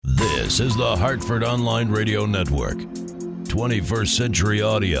This is the Hartford Online Radio Network. 21st Century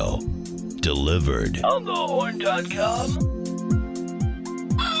Audio. Delivered on thehorn.com.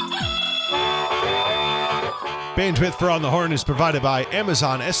 Bandwidth for On the Horn is provided by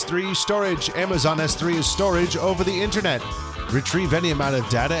Amazon S3 Storage. Amazon S3 is storage over the internet. Retrieve any amount of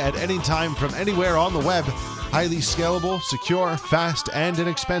data at any time from anywhere on the web. Highly scalable, secure, fast, and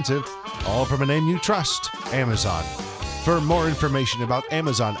inexpensive. All from a name you trust, Amazon. For more information about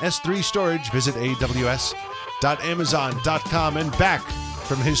Amazon S3 Storage, visit aws.amazon.com. And back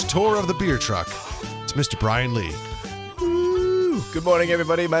from his tour of the beer truck, it's Mr. Brian Lee. Woo. Good morning,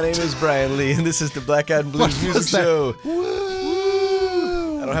 everybody. My name is Brian Lee, and this is the Black Eyed Blues Music Show.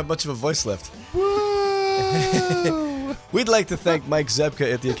 Woo. I don't have much of a voice left. Woo. We'd like to thank Mike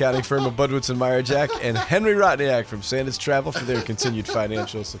Zebka at the accounting firm of Budwitz and Meyerjack and Henry Rotniak from Sanders Travel for their continued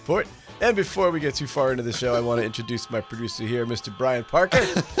financial support. And before we get too far into the show, I want to introduce my producer here, Mr. Brian Parker.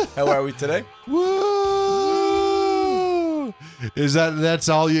 How are we today? Woo! That's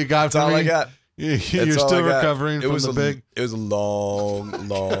all you got? That's all I got. You're still recovering from the big. It was a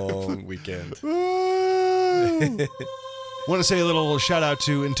long weekend. Want to say a little shout out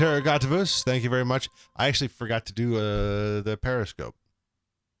to Interrogativus. Thank you very much. I actually forgot to do the Periscope.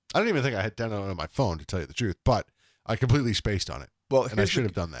 I don't even think I had downloaded it on my phone, to tell you the truth, but I completely spaced on it. Well, and I should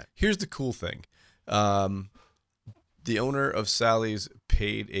have done that. Here's the cool thing. The owner of Sally's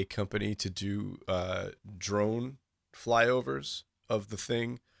paid a company to do drone flyovers of the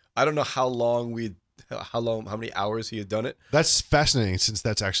thing. I don't know how many hours he had done it. That's fascinating, since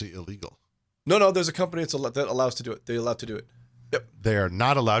that's actually illegal. No, there's a company that allows to do it. They're allowed to do it. Yep. They are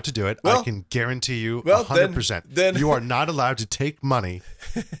not allowed to do it. Well, I can guarantee you 100%. Then you are not allowed to take money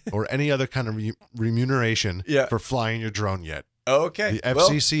or any other kind of remuneration for flying your drone yet. Okay. The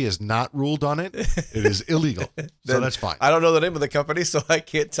FCC has not ruled on it. It is illegal. So that's fine. I don't know the name of the company, so I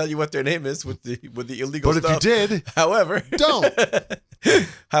can't tell you what their name is with the illegal stuff. But if you did, however, don't.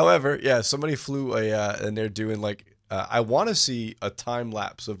 However, yeah, somebody flew and they're doing I want to see a time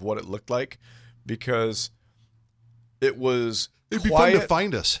lapse of what it looked like, because it was It'd be quiet. fun to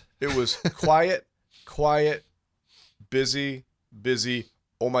find us. It was quiet, busy.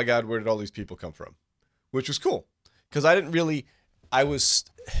 Oh my God, where did all these people come from? Which was cool, because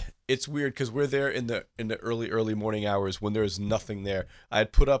it's weird because we're there in the early morning hours when there's nothing there. I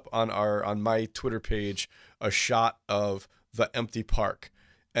had put up on my Twitter page a shot of the empty park.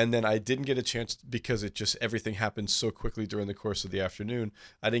 And then I didn't get a chance, because everything happened so quickly during the course of the afternoon.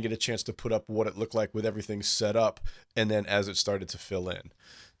 I didn't get a chance to put up what it looked like with everything set up, and then as it started to fill in.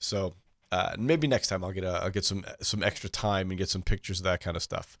 So maybe next time I'll get some extra time and get some pictures of that kind of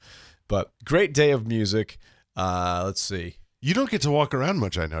stuff. But great day of music. Let's see. You don't get to walk around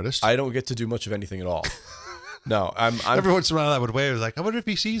much, I noticed. I don't get to do much of anything at all. No, I'm every once in a while I would wave. I was like, I wonder if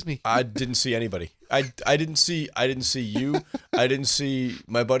he sees me. I didn't see anybody. I didn't see you. I didn't see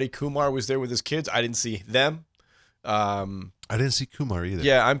my buddy Kumar was there with his kids. I didn't see them. I didn't see Kumar either.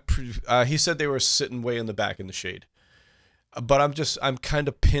 Yeah, he said they were sitting way in the back in the shade. But I'm kind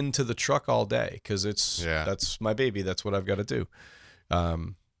of pinned to the truck all day, because that's my baby. That's what I've got to do.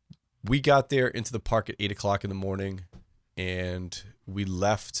 We got there into the park at 8:00 in the morning, and we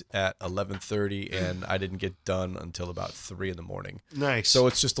left at 11:30, and I didn't get done until about 3 in the morning. Nice. So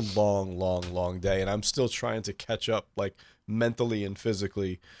it's just a long day, and I'm still trying to catch up, mentally and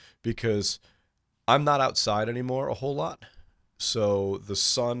physically, because I'm not outside anymore a whole lot. So the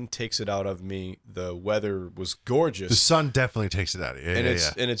sun takes it out of me. The weather was gorgeous. The sun definitely takes it out of you.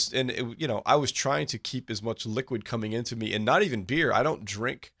 I was trying to keep as much liquid coming into me, and not even beer. I don't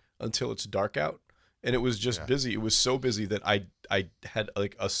drink until it's dark out. And it was just busy. It was so busy that I had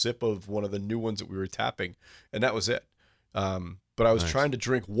a sip of one of the new ones that we were tapping, and that was it. But I was trying to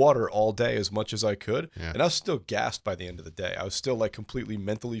drink water all day as much as I could, and I was still gassed by the end of the day. I was still completely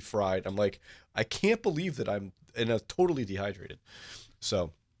mentally fried. I'm like, I can't believe that I'm totally dehydrated. So,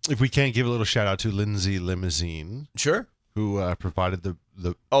 if we can't give a little shout out to Lindsay Limousine, sure, who provided the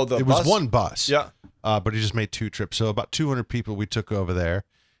bus? Was one bus, but he just made 2 trips, so about 200 people we took over there.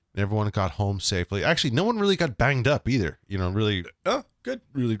 And everyone got home safely. Actually, no one really got banged up either. Really. Oh, good.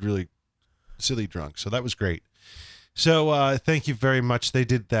 Really, really silly drunk. So that was great. So thank you very much. They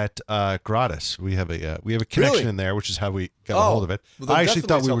did that gratis. We have a connection in there, which is how we got a hold of it. Well, I actually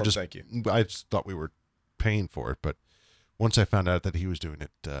thought we were thank you. I just thought we were paying for it, but once I found out that he was doing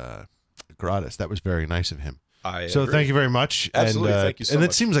it gratis, that was very nice of him. So agree. Thank you very much. Absolutely, thank you so much. And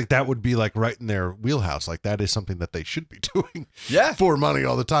it seems like that would be right in their wheelhouse. That is something that they should be doing Yeah. for money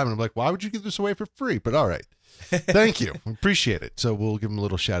all the time. And I'm like, why would you give this away for free? But all right. Thank you. Appreciate it. So we'll give them a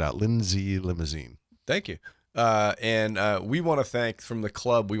little shout out. Lindsay Limousine. Thank you. And we want to thank, from the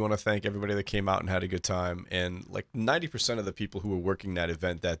club, we want to thank everybody that came out and had a good time. And like 90% of the people who were working that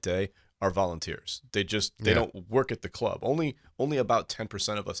event that day are volunteers. They don't work at the club. Only about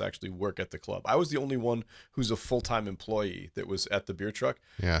 10% of us actually work at the club. I was the only one who's a full-time employee that was at the beer truck.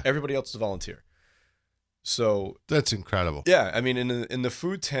 Yeah. Everybody else is a volunteer. So that's incredible. Yeah, I mean, in the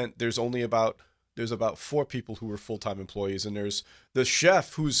food tent, there's about 4 people who are full-time employees, and there's the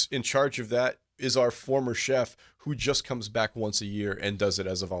chef who's in charge of that is our former chef who just comes back once a year and does it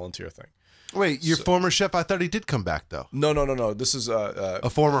as a volunteer thing. Wait, your former chef? I thought he did come back though. No. This is a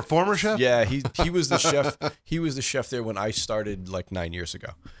former chef. Yeah, he was the chef. He was the chef there when I started like 9 years ago.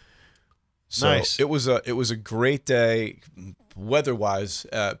 So nice. It was a great day, weather-wise.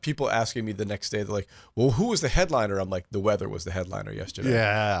 People asking me the next day, they're like, "Well, who was the headliner?" I'm like, "The weather was the headliner yesterday."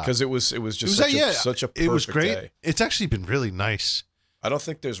 Yeah, because it was just such a perfect it was great day. It's actually been really nice. I don't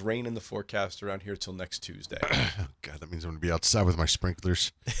think there's rain in the forecast around here till next Tuesday. Oh, God, that means I'm going to be outside with my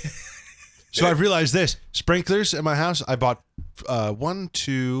sprinklers. So I've realized this. Sprinklers at my house, I bought 1,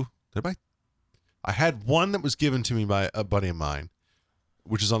 2... I had one that was given to me by a buddy of mine,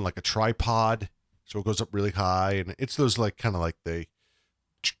 which is on like a tripod, so it goes up really high, and it's those like kind of like they...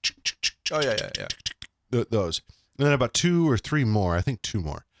 Oh, yeah. Those. And then I bought 2 or 3 more. I think 2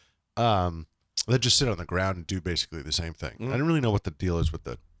 more. That just sit on the ground and do basically the same thing. I didn't really know what the deal is with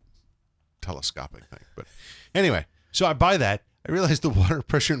the telescopic thing. But anyway, so I buy that. I realize the water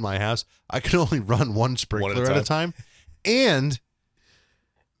pressure in my house, I can only run one sprinkler at a time. And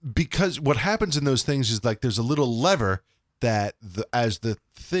because what happens in those things is like there's a little lever that as the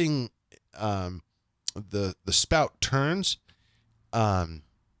thing, the spout turns, the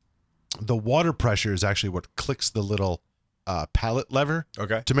water pressure is actually what clicks the little pallet lever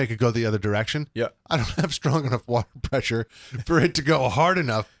to make it go the other direction. Yeah. I don't have strong enough water pressure for it to go hard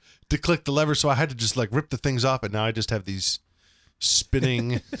enough to click the lever, so I had to just like rip the things off, and now I just have these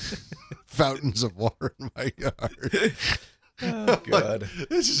spinning fountains of water in my yard. Oh, God.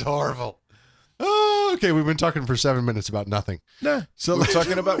 This is horrible. Oh, okay, we've been talking for 7 minutes about nothing. Nah. So we were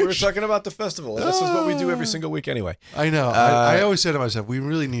talking about the festival, and this is what we do every single week anyway. I know. I always say to myself, we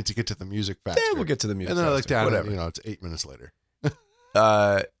really need to get to the music faster. Yeah, we'll get to the music. And then I look down, Whatever. and it's 8 minutes later.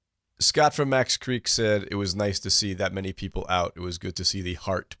 Scott from Max Creek said it was nice to see that many people out. It was good to see the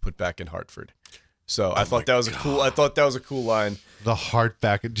heart put back in Hartford. So I thought that was a cool line. The heart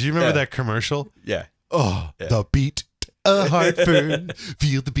back. Do you remember that commercial? Yeah. Oh, yeah. The beat of Hartford.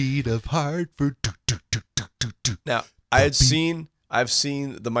 Feel the beat of Hartford. Now, I've seen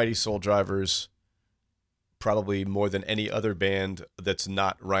the Mighty Soul Drivers probably more than any other band that's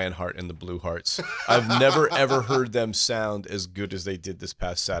not Ryan Hart and the Blue Hearts. I've never, ever heard them sound as good as they did this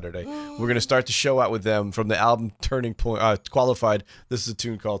past Saturday. We're going to start the show out with them from the album Turning Point, Qualified. This is a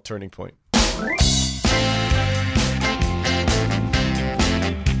tune called Turning Point.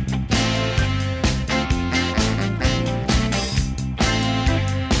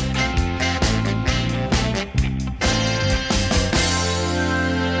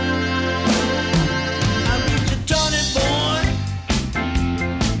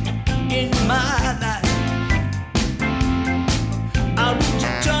 In my life.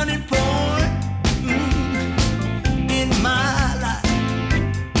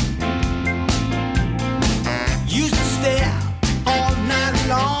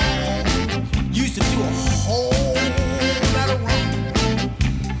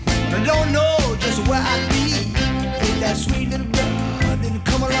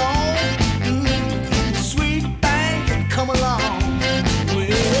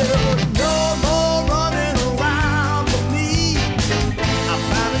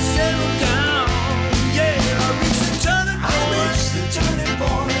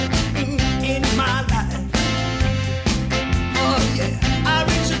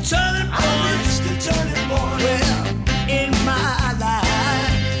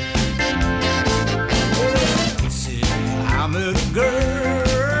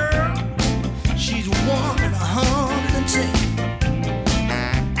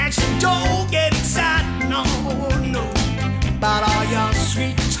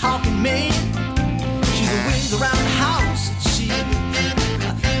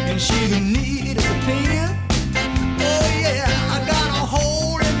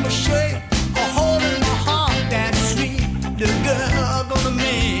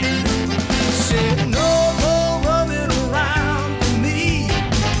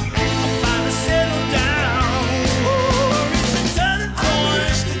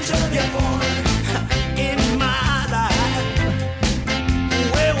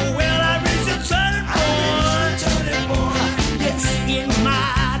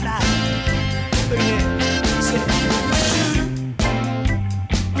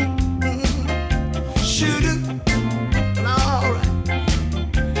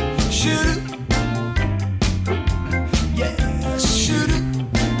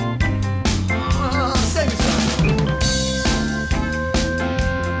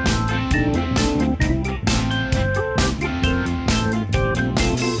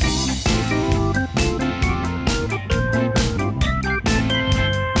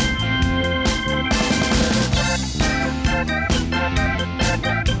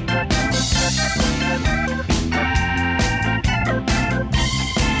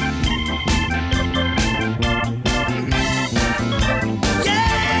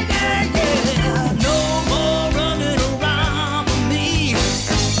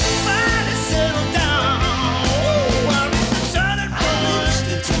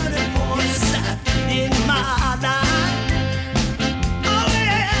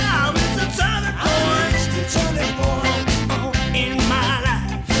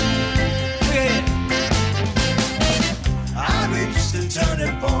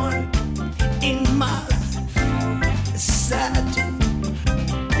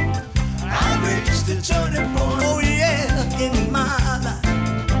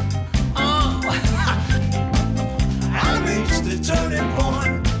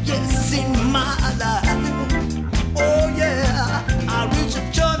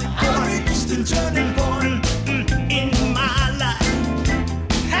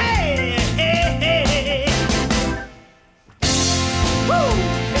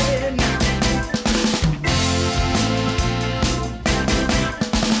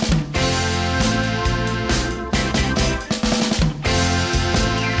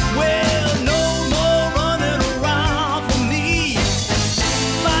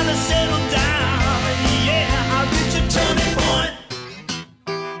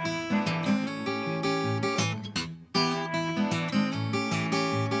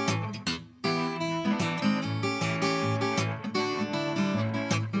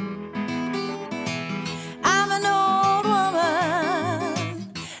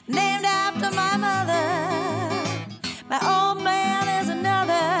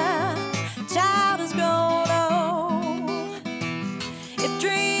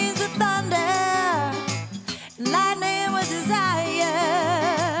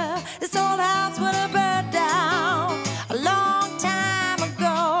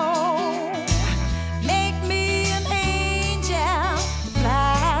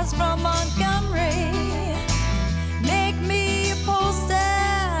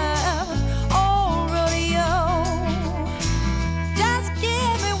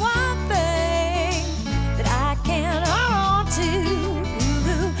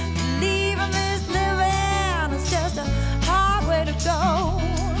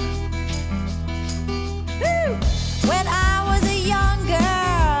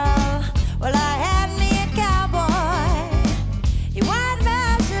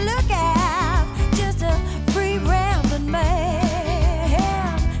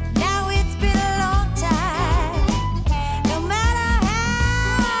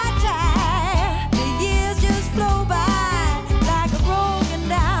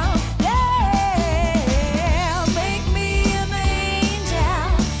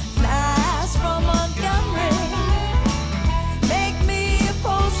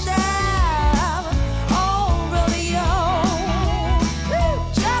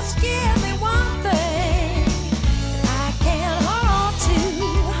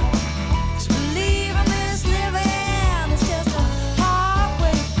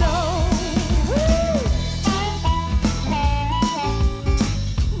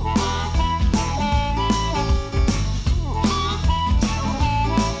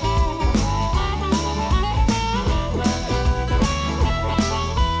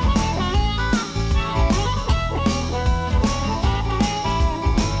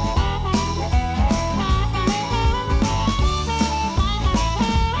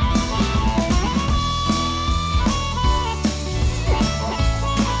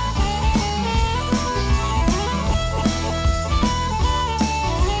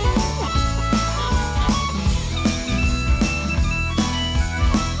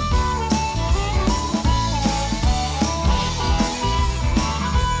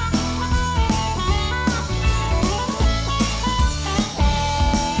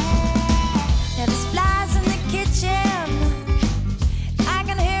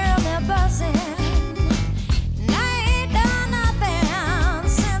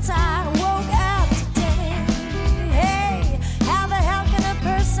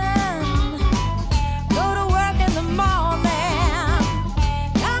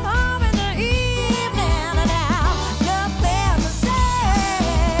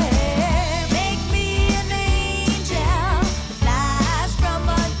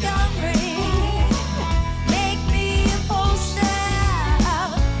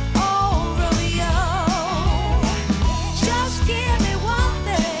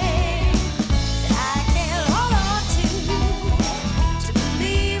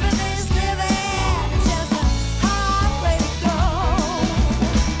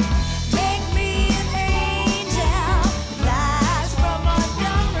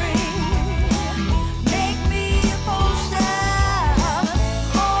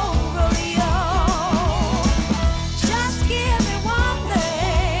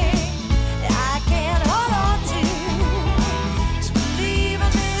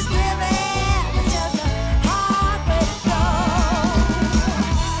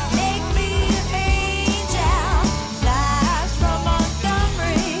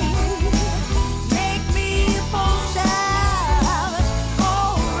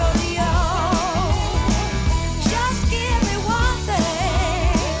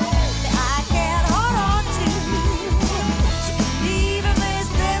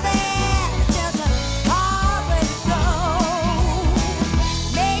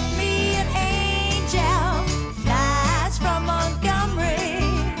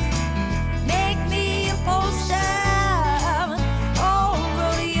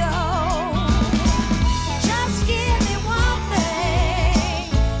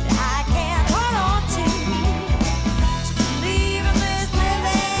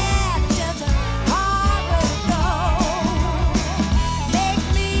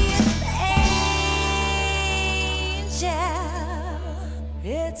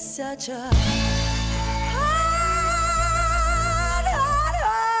 It's such a hard, hard,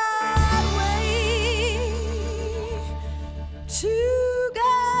 hard way to go.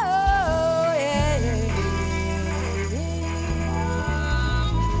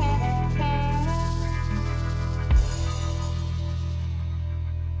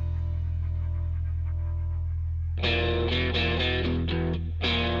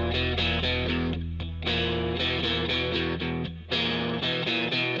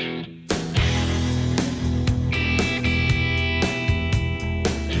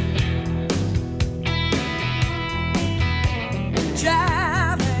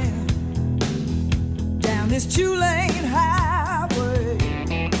 Yeah, yeah, this two-lane highway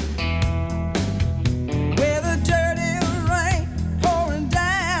with a dirty rain pouring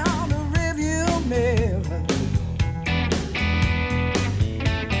down the rearview mirror.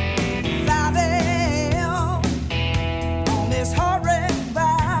 5 a.m. on this hard-wrecked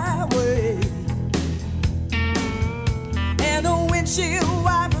byway, and the windshield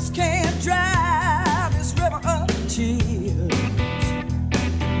wipers can't dry this river of tears.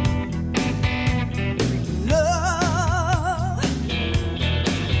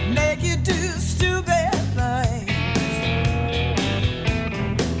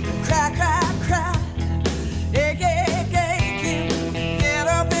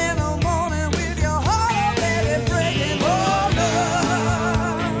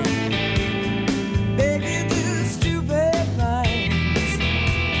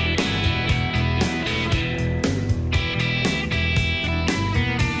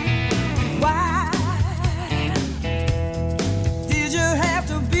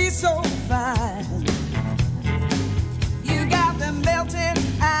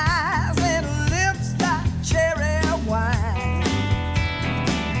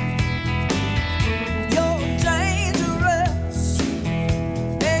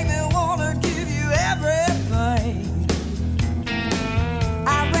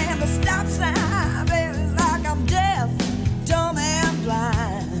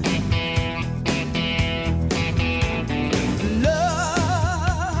 Love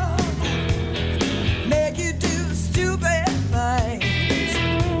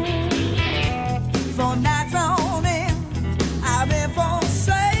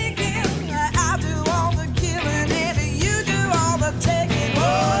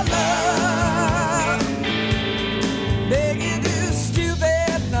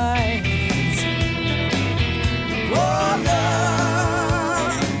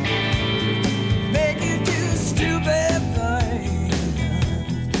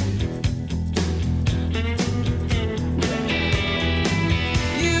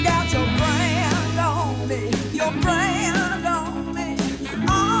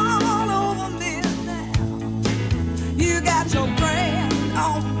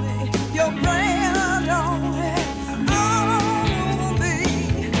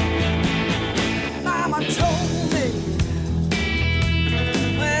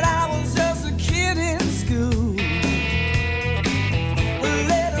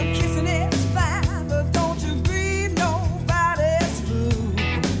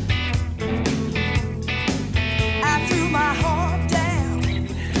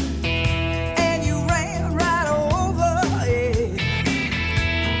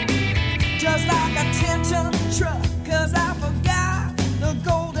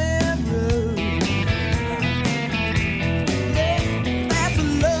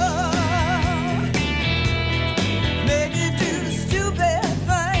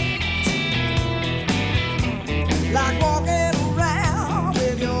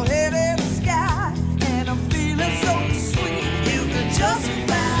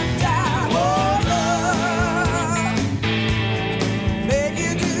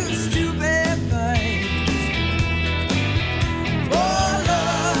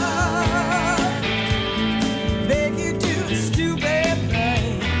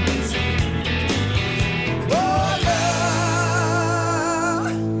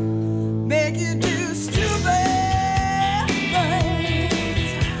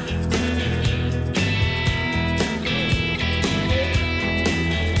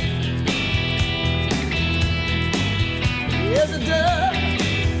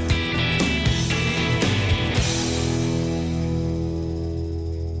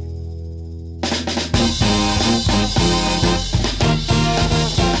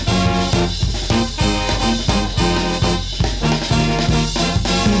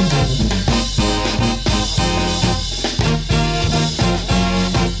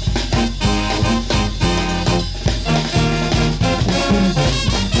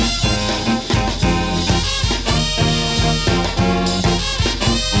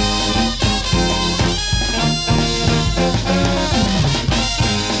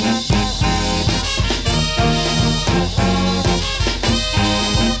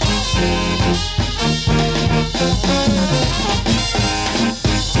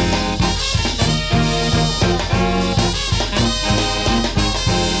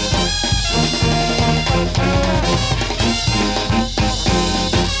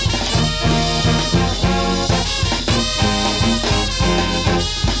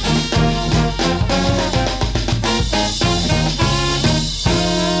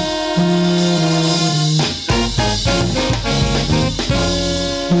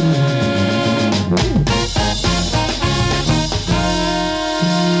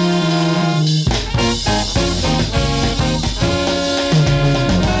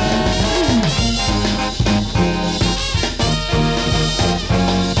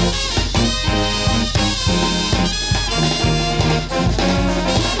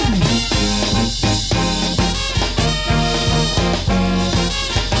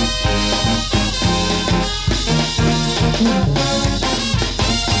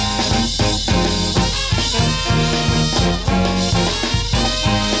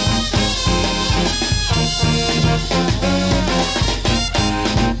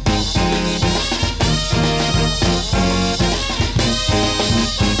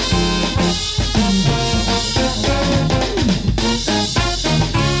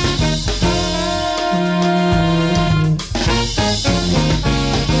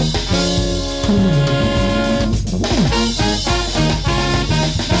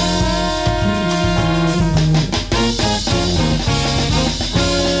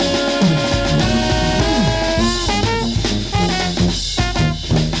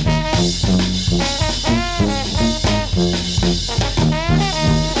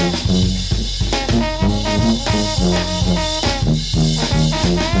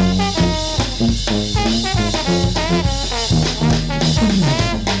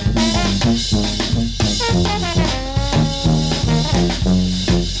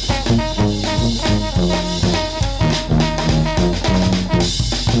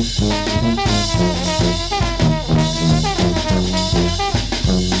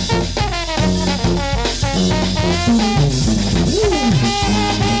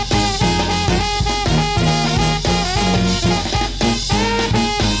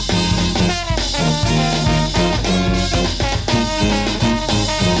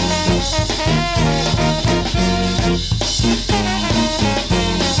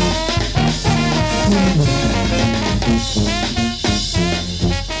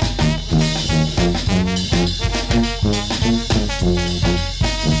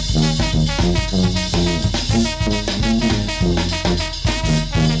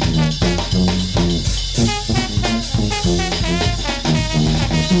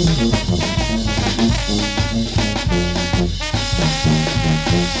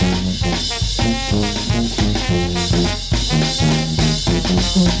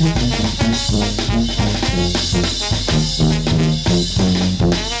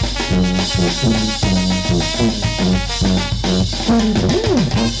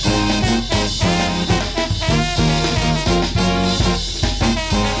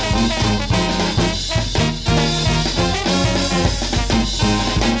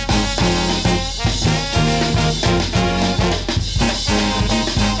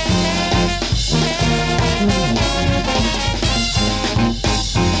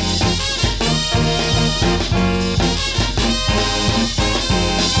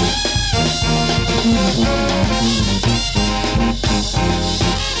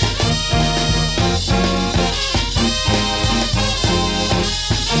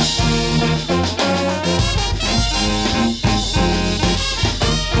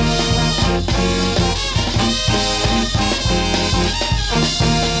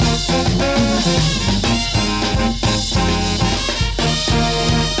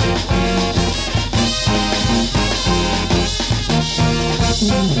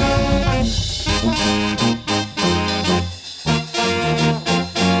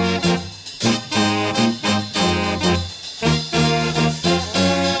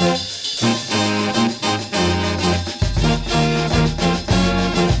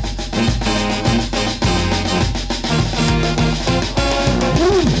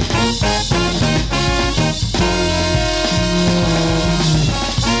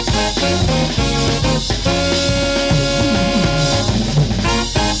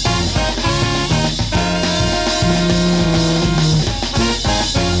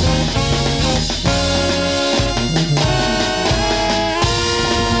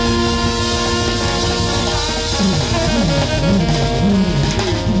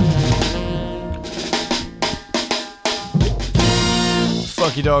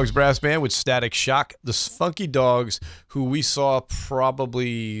Funky Dogs Brass Band with Static Shock. The Funky Dogs, who we saw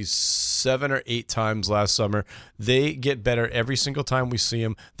probably 7 or 8 times last summer, they get better every single time we see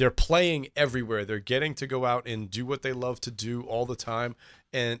them. They're playing everywhere. They're getting to go out and do what they love to do all the time,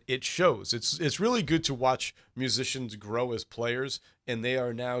 and it shows. It's really good to watch musicians grow as players, and they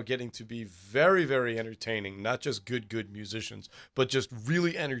are now getting to be very, very entertaining. Not just good musicians, but just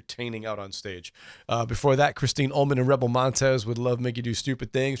really entertaining out on stage. Before that, Christine Ullman and Rebel Montez would Love Make You Do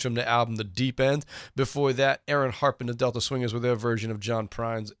Stupid Things from the album The Deep End. Before that, Aaron Harp and the Delta Swingers with their version of John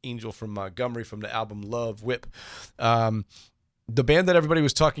Prine's Angel from Montgomery from the album Love Whip. The band that everybody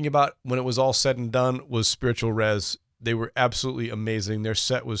was talking about when it was all said and done was Spiritual Rez. They were absolutely amazing. Their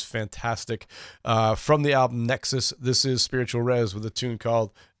set was fantastic. From the album Nexus, this is Spiritual Rez with a tune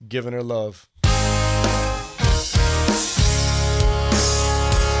called Giving Her Love.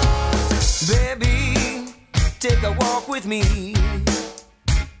 Baby, take a walk with me,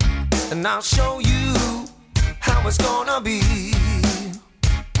 and I'll show you how it's gonna be.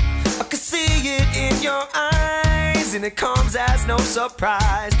 I can see it in your eyes, and it comes as no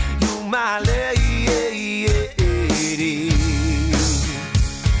surprise. You my lady.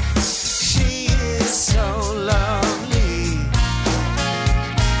 She is so lovely,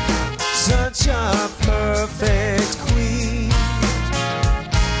 such a perfect queen.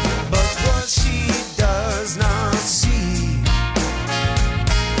 But what she does not see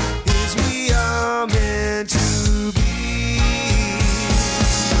is we are meant to be.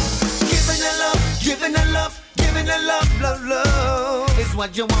 Giving her love, giving her love, giving her love, love, love is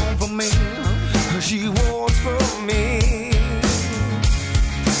what you want from me. She wants from me.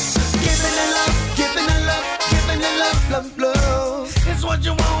 Giving her love, giving her love, giving her love, love, love is what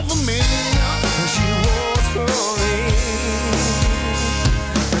you want from me. She wants from me.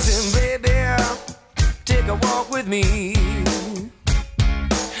 me.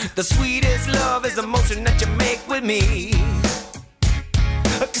 The sweetest love is the motion that you make with me.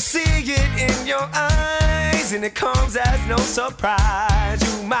 I can see it in your eyes, and it comes as no surprise.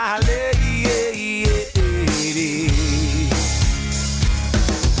 You my lady.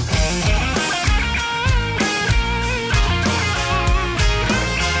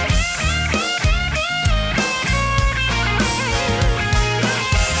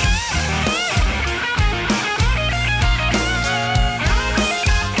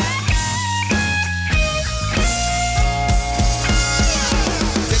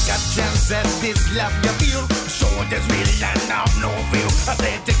 At this love you feel, show there's really no feel. I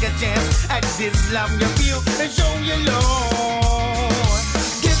said take a chance at this love you feel, and show your love.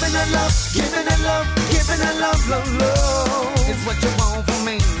 Giving a love, giving a love, giving a love, love, love. It's what you want from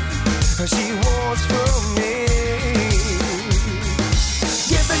me, she wants from me.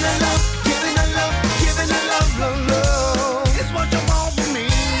 Giving a love, giving a love, giving a love, love, love. It's what you want from me,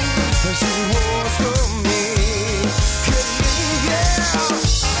 she wants from me. Yeah.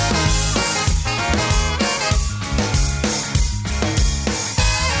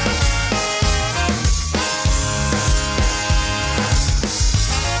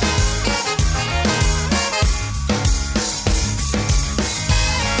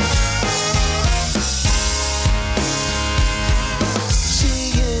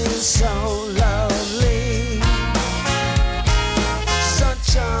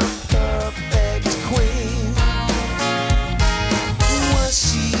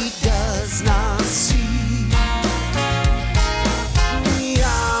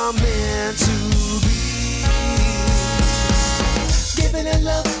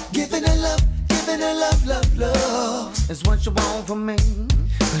 It's what you want from me,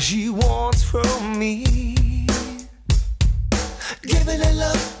 she wants from me. Giving a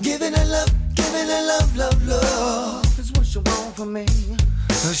love, giving a love, giving a love, love, love. It's what you want from me,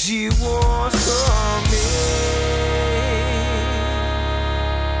 she wants from me.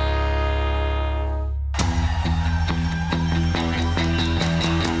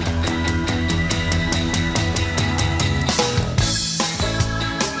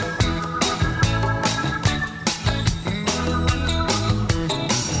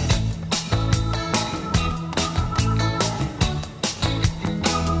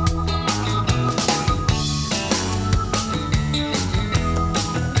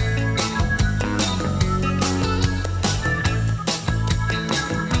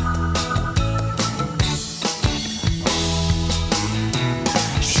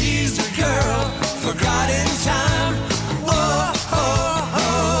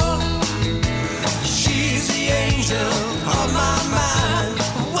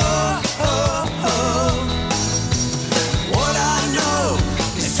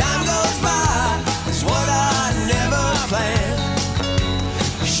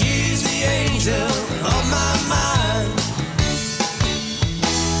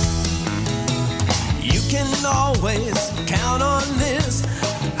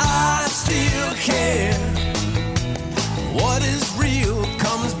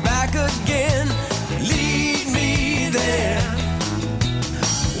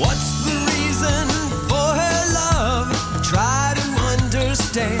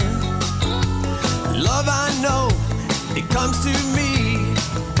 Love, I know, it comes to me.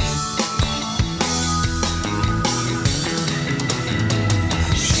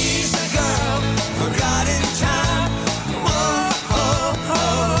 She's a girl, forgotten time. Oh, oh,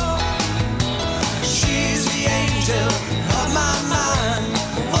 oh. She's the angel of my mind.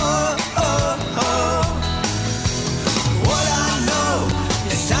 Oh, oh, oh. What I know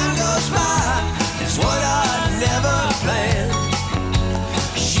as time goes by is what I never planned.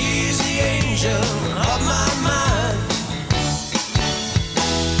 She's the angel of my mind.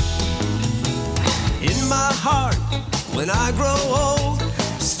 In my heart, when I grow old,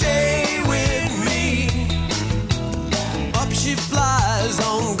 stay with me. Up she flies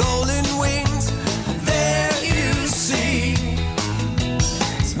on golden wings, there you see.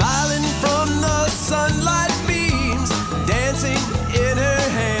 Smiling from the sunlight beams, dancing in her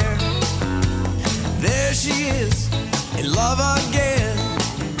hair. There she is, in love again.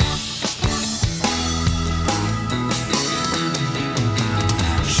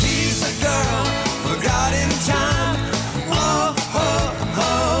 She's a girl, forgotten time. Oh, oh.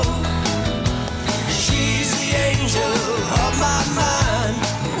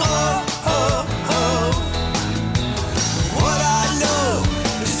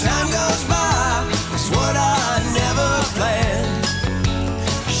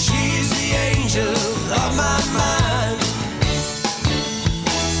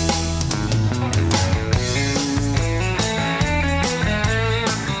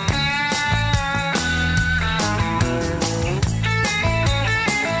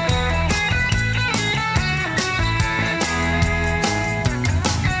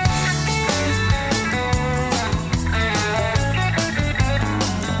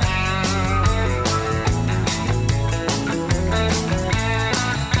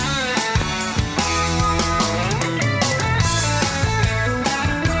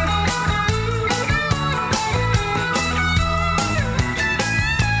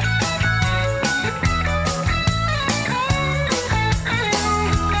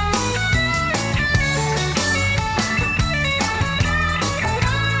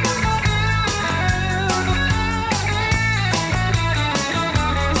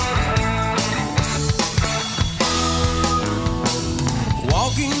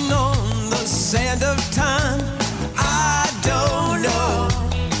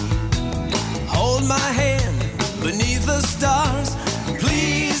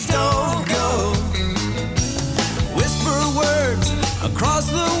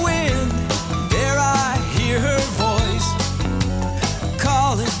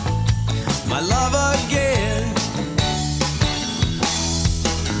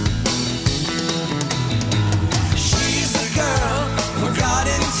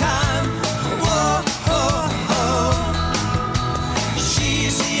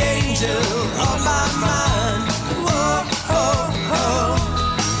 angel of my mind. Whoa, oh, oh.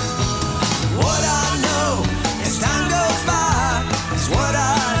 What I know as time goes by is what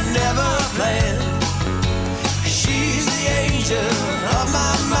I never planned. She's the angel of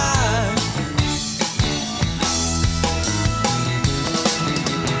my mind.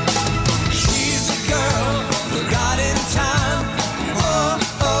 She's the girl who got in time. Oh,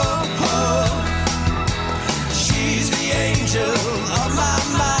 oh, oh. She's the angel of my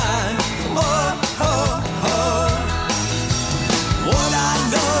mind. Oh, oh, oh. What I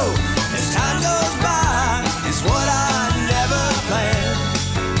know as time goes by is what I never planned.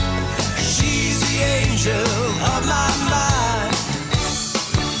 She's the angel of my mind.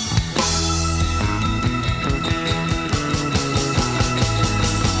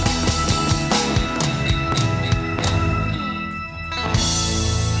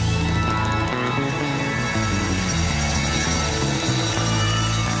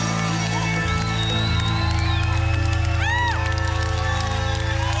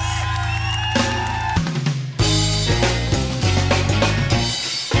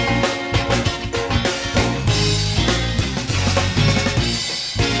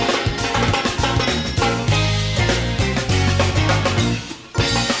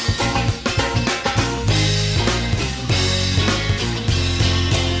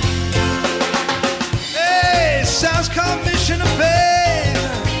 Hey, sounds called Mission of Faith.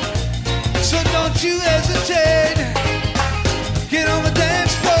 So don't you hesitate. Get on the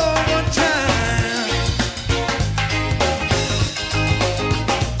dance floor one time.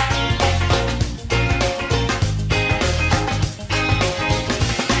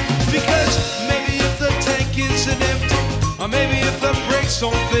 Because maybe if the tank isn't empty, or maybe if the brakes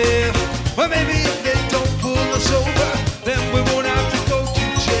don't fail, or maybe if they don't pull us over, then we won't have to go to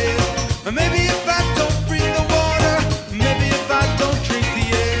jail. Or maybe if I don't breathe the water, maybe if I don't drink the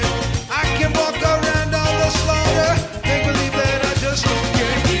air, I can walk around all the slaughter, make believe that I just don't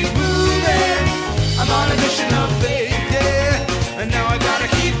care. Keep moving, I'm on a mission of faith, yeah. And now I gotta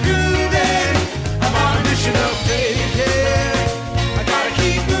keep grooving, I'm on a mission of faith, yeah. I gotta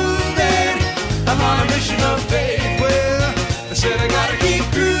keep moving, I'm on a mission of faith. Well, I said I gotta keep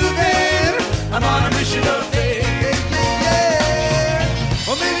grooving, I'm on a mission of faith, yeah, yeah, yeah.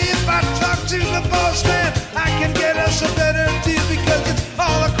 Or maybe if I talk to the boss man, I can get us a better deal, because it's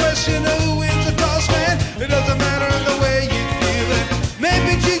all a question of who wins the toss, man. It doesn't matter the way you feel it.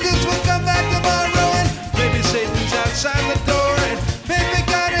 Maybe Jesus will come back tomorrow, and maybe Satan's outside the door, and maybe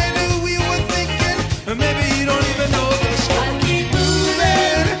God ain't who we were thinking, and maybe you don't even know the story. Keep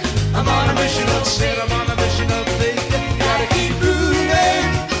moving, I'm on a mission of sin, I'm on a mission of faith. Gotta keep moving,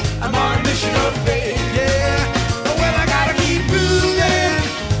 I'm on a mission of faith, yeah. Oh, well, I gotta keep moving,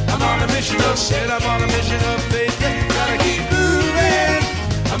 I'm on a mission of sin, I'm on a mission of faith. Gotta keep moving,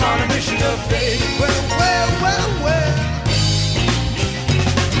 I'm on a mission of faith. Well, well, well, well.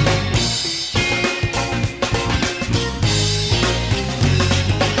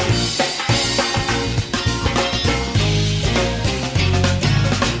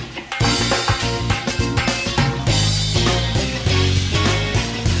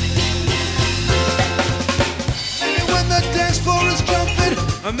 Maybe when the dance floor is jumping,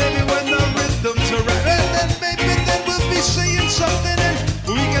 or maybe when the rhythms are right, and then maybe then we'll be saying something, and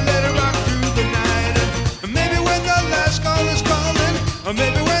we can let it rock through the night. And maybe when the last call is calling, or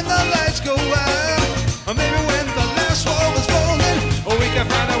maybe when the lights go out, or maybe when the last wall is falling, or we can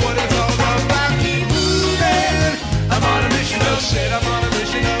find out what it's all about. Keep moving, I'm on a mission of sin, I'm on a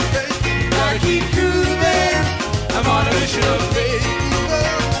mission of faith. Gotta keep grooving, I'm on a mission of faith.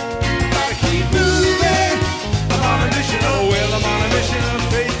 Gotta keep moving, I'm on a mission, oh well, I'm on a mission of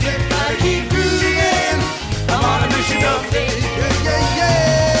faith, yeah. Gotta keep grooving, I'm on a mission of faith, yeah, yeah, yeah.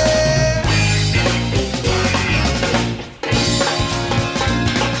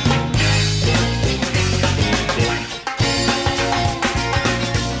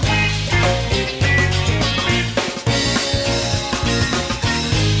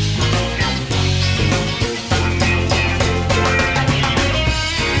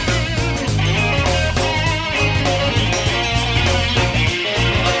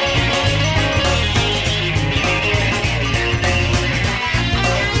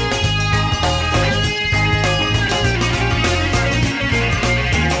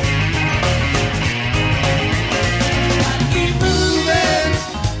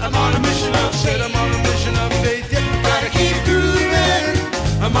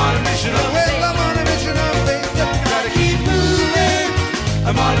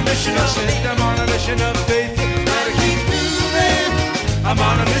 mission of faith. I'm on a mission of faith. Gotta keep moving. I'm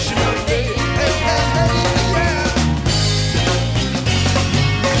on a mission of faith. Hey, hey, hey, yeah.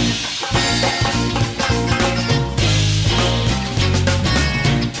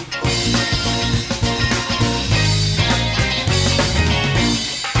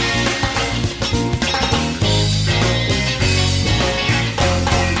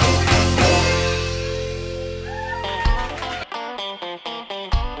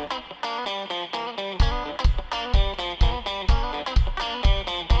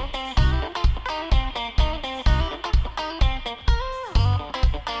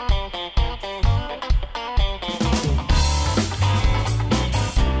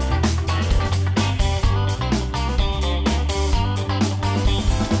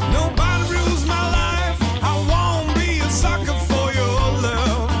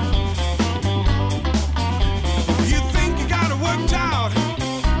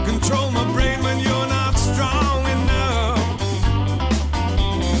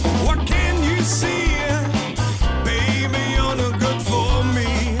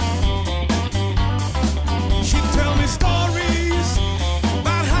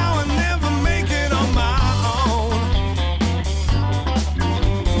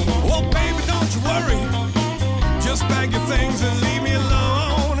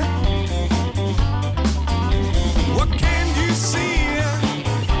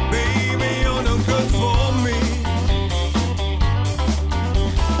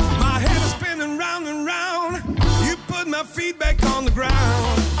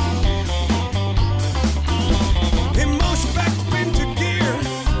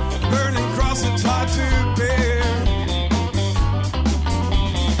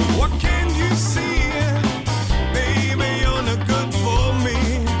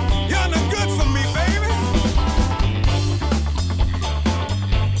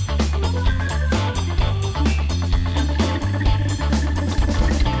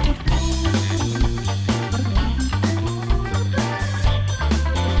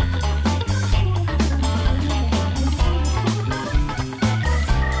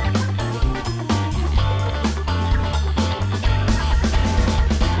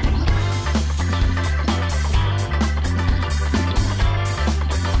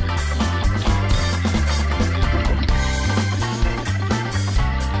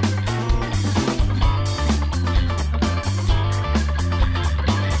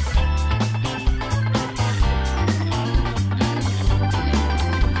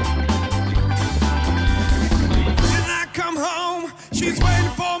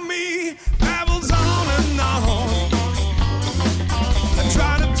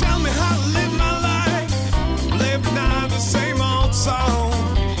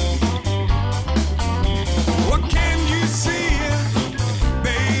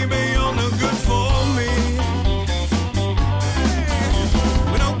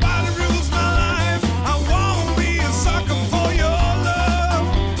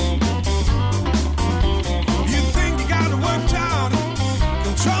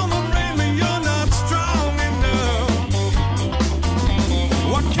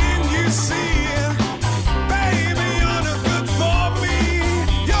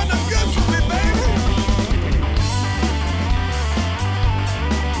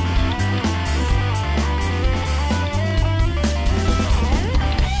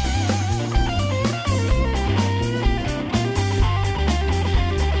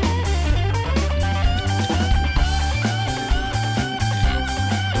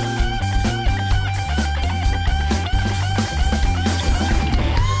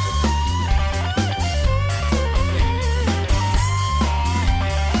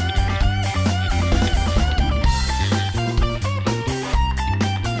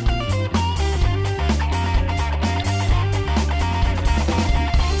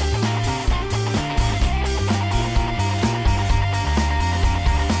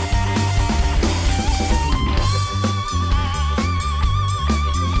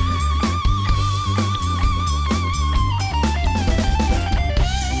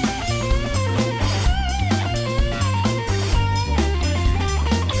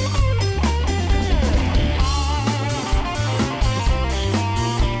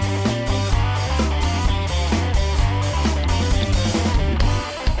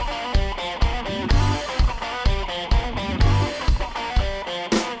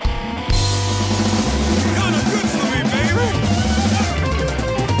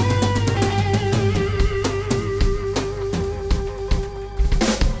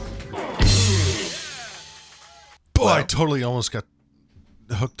 totally almost got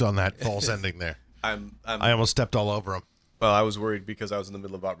hooked on that false ending there. I almost stepped all over him. Well, I was worried because I was in the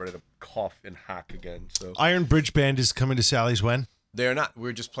middle of about ready to cough and hack again. So Iron Bridge Band is coming to Sally's when? they're not.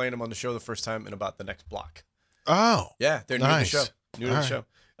 We're just playing them on the show the first time in about the next block. Oh. Yeah, they're nice. new to the show. New to the show.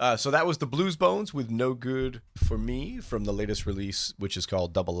 So that was the Blues Bones with No Good For Me from the latest release, which is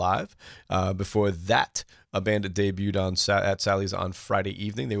called Double Live. Before that, a band that debuted at Sally's on Friday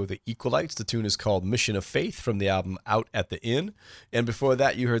evening. They were the Equalites. The tune is called Mission of Faith from the album Out at the Inn. And before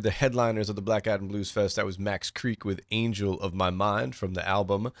that, you heard the headliners of the Black Adam Blues Fest. That was Max Creek with Angel of My Mind from the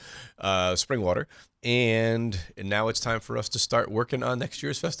album Springwater. And now it's time for us to start working on next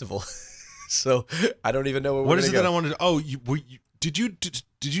year's festival. So I don't even know where What we're is it go. that I wanted to... Oh, did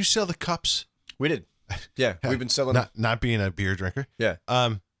you sell the cups? We did. Yeah, we've been selling. Not being a beer drinker. Yeah.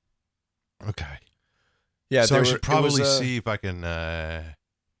 Okay. Yeah. So I should probably see if I can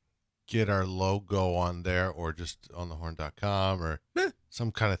get our logo on there, or just on thehorn.com, or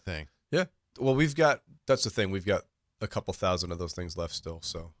some kind of thing. Yeah. Well, that's the thing. We've got a couple thousand of those things left still,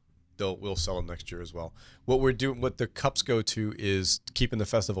 so we'll sell them next year as well. What the cups go to is keeping the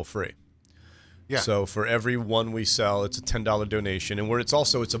festival free. Yeah. So for every one we sell, it's a $10 donation, and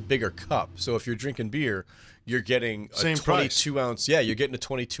it's a bigger cup. So if you're drinking beer, you're getting a Same 22 ounce. Yeah, you're getting a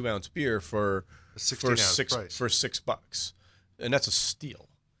 22 ounce beer for A 16-ounce price. for $6, and that's a steal,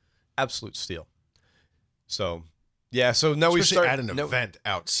 absolute steal. So yeah, so now we Especially start at an event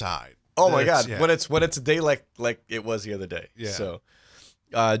outside. Oh my That's- God! yeah. When it's a day like it was the other day. Yeah. So,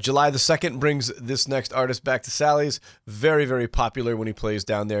 July the 2nd brings this next artist back to Sally's. Very, very popular when he plays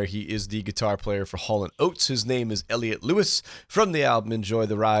down there. He is the guitar player for Hall & Oates. His name is Elliot Lewis. From the album Enjoy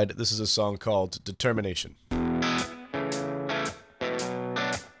the Ride, this is a song called Determination.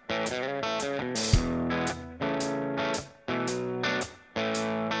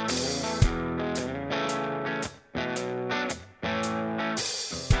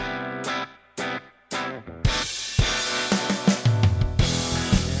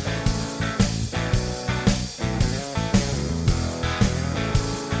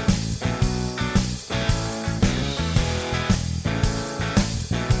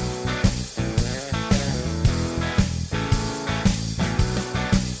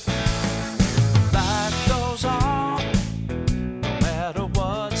 Life goes on, no matter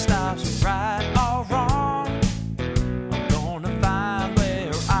what stops, right or wrong. I'm gonna find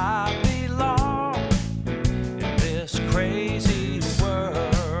where I belong in this crazy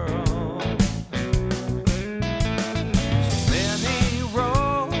world. So many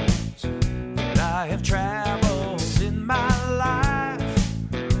roads that I have traveled in my life.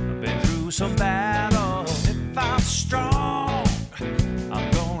 I've been through some battles. If I'm strong,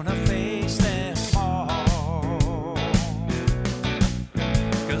 I'm gonna face them all.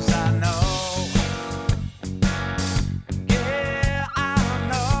 'Cause I know, yeah, I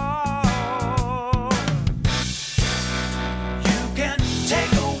know. You can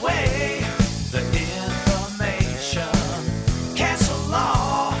take away the information, cancel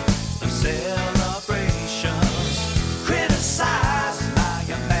all the celebrations, criticize my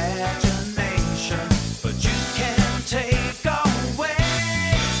imagination, but you can take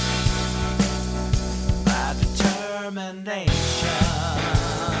away my determination.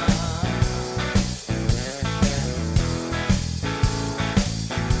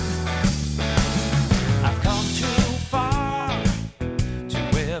 I've come too far to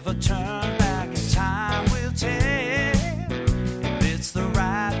ever turn back, and time will tell if it's the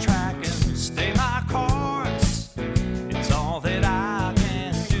right track and stay my course. It's all that I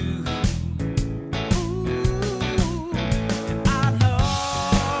can do. Ooh, and I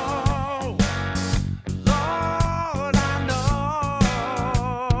know, Lord, I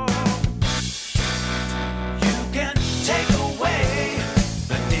know you can take away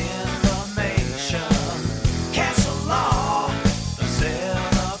the information, cancel all the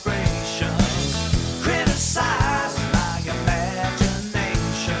celebrations, criticize my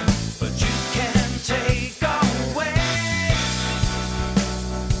imagination, but you can take away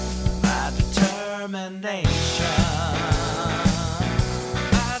my determination.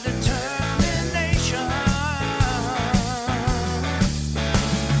 My determination.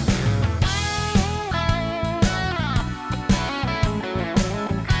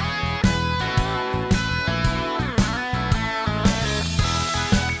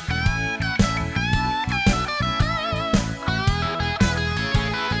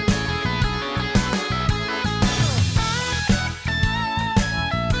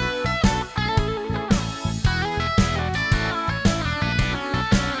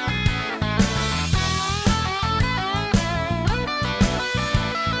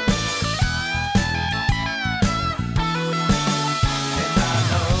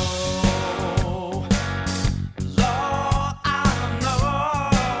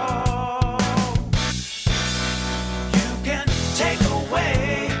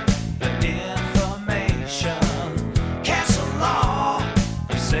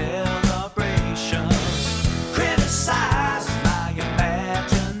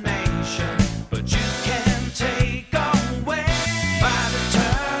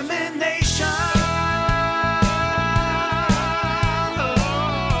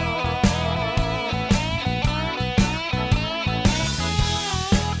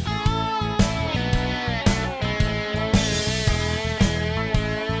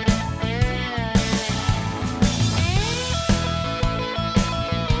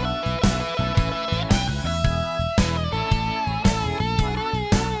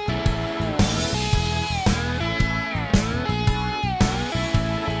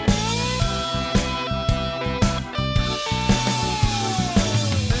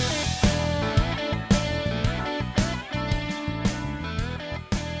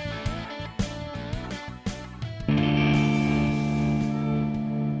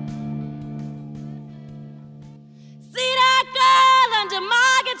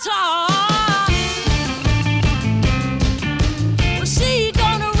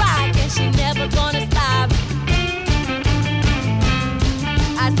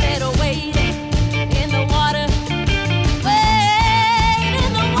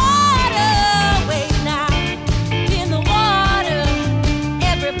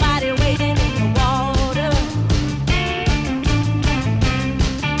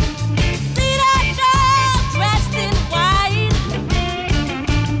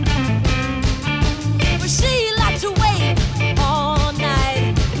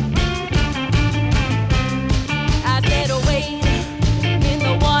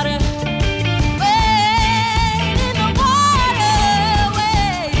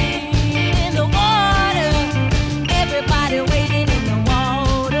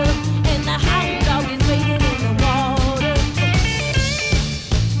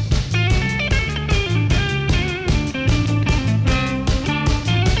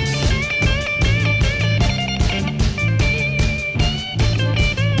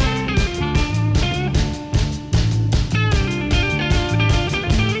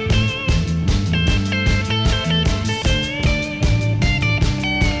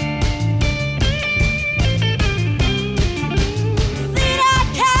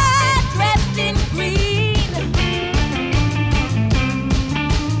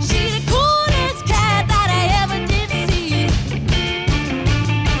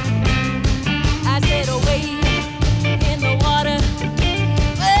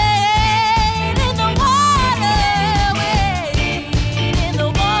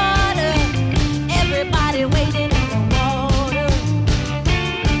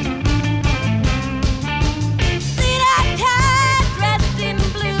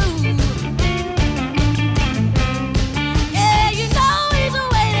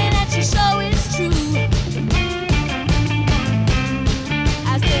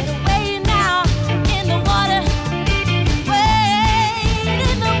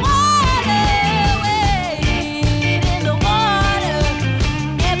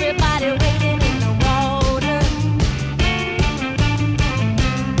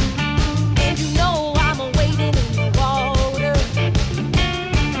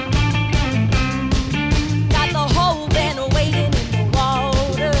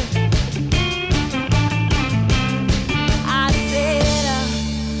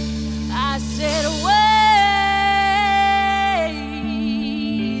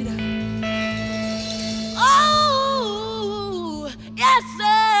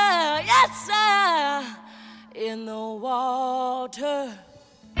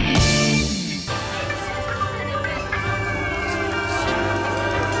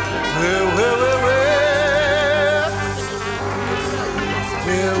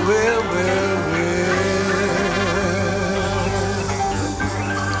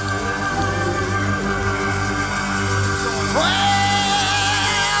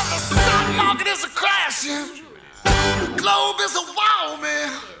 globe is a wall, man.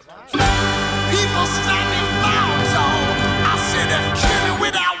 People slapping bombs on. I said they're killing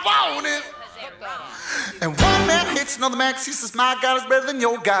without warning. And one man hates another man 'cause he says my God is better than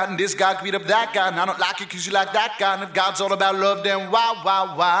your God, and this God can beat up that God, and I don't like it 'cause you like that God, and if God's all about love, then why?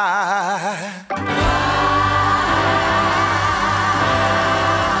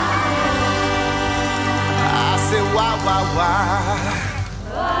 I say why?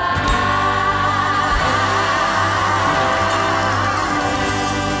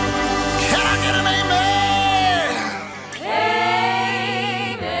 Can I get an amen?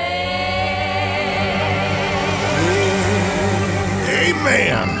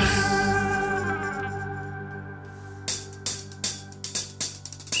 Amen.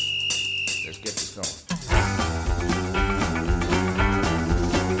 Let's get this going.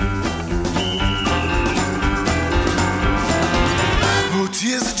 Oh,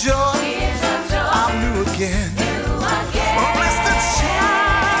 tears of joy, I'm new again. Oh, bless the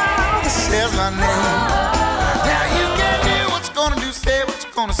child that says my name. Now you can do what you're gonna do, say what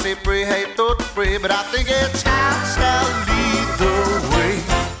you're gonna say, pray, hate, thought to pray, but I think a child shall lead the way.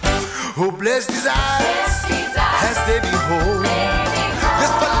 Oh, bless these eyes as they behold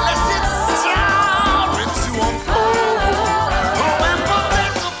this blessed story to unfold. Oh, and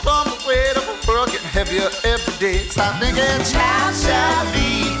protect us from the weight of a world getting heavier every day. 'Cause I think a child shall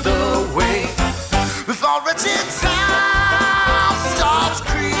lead the way before wretched time starts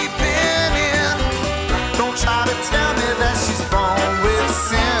creeping in. Don't try to tell me that she's born with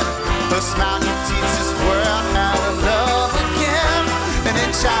sin. Her smile can teach this world how to love again. And a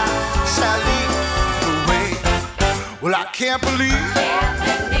child shall lead the way. Well, I can't believe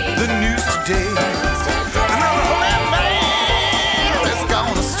the news today. Another holy man has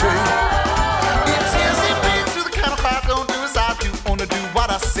gone astray. It tears and bleeds through the kind of heart. Don't do as I do, wanna do what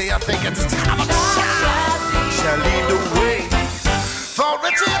I say. I think it's time a child shall lead the way. For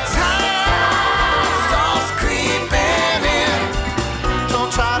wretched time starts creeping in.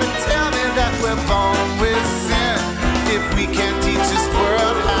 Don't try to tell me that we're born with sin if we can't teach this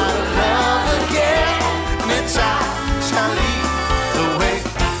world how to love again. And a child shall lead the way.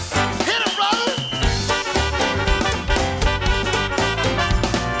 Hit it, brother!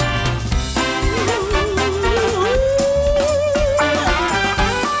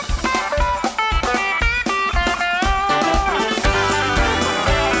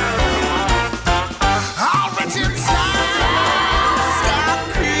 All wretched time stop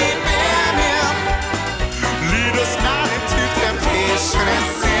creeping in. Lead us not into temptation and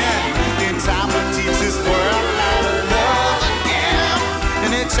sin. In time we'll teach this world how to love again.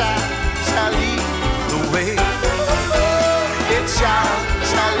 And a child shall lead the way. A child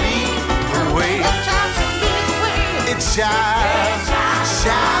shall lead the way. A child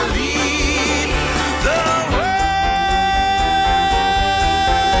shall lead the way.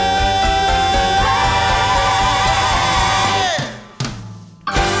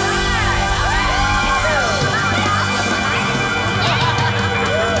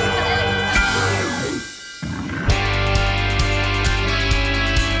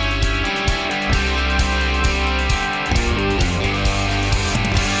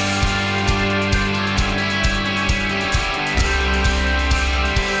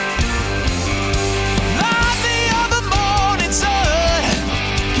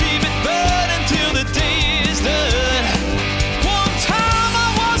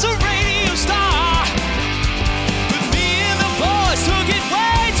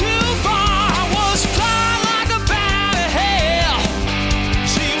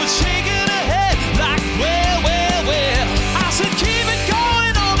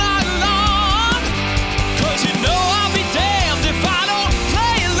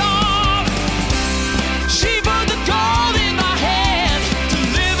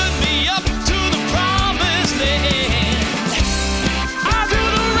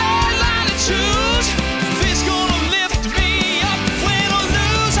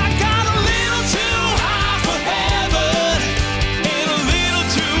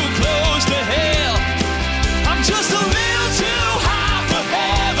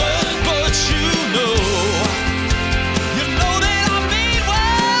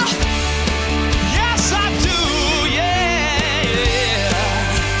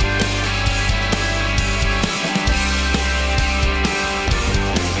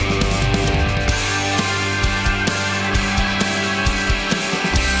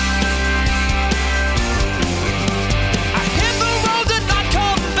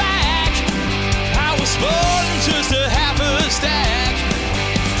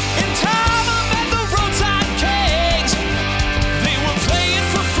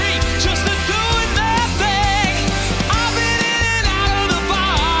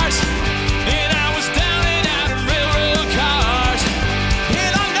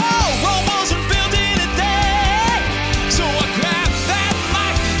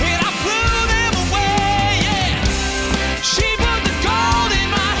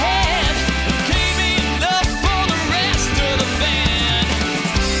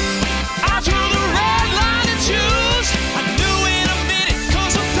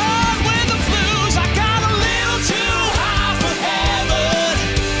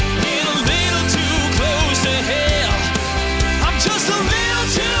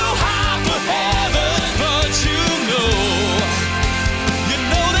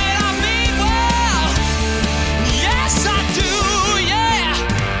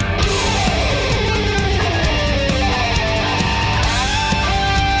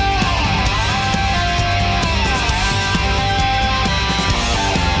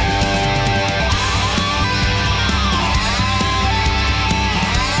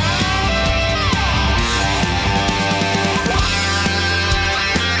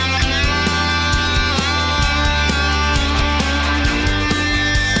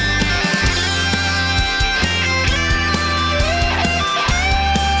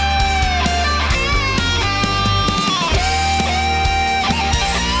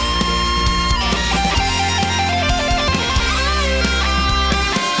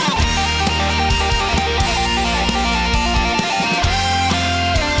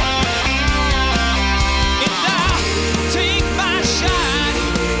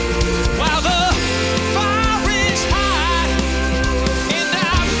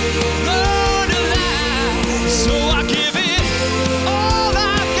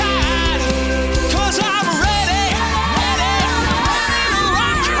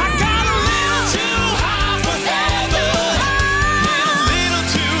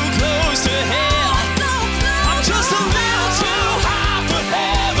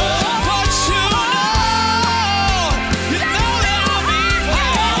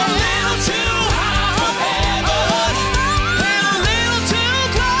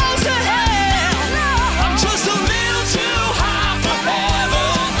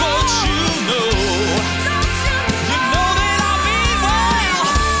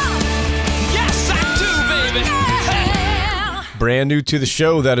 Brand new to the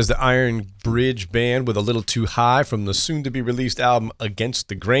show, that is the Iron Bridge Band with A Little Too High from the soon-to-be-released album Against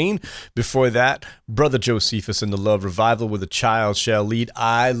the Grain. Before that, Brother Josephus and the Love Revival with A Child Shall Lead.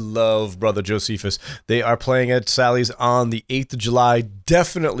 I love Brother Josephus. They are playing at Sally's on the 8th of July.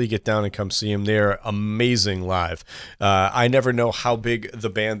 Definitely get down and come see them. They're amazing live. I never know how big the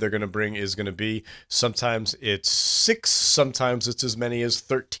band they're going to bring is going to be. Sometimes it's 6, sometimes it's as many as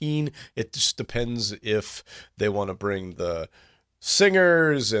 13. It just depends if they want to bring the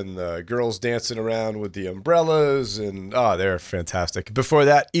singers and the girls dancing around with the umbrellas, and they're fantastic. Before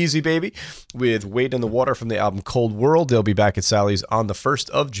that, Easy Baby with Wade in the Water from the album Cold World. They'll be back at Sally's on the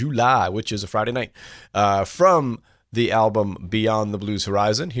 1st of July, which is a Friday night. From the album Beyond the Blues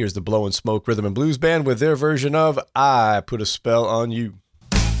Horizon, here's the Blow and Smoke Rhythm and Blues Band with their version of I Put a Spell on You.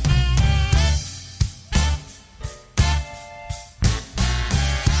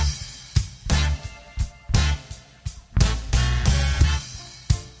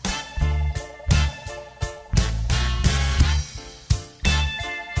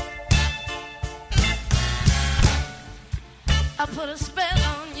 I put a spell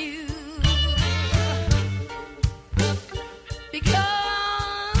on you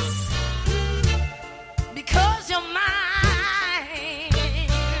because you're mine.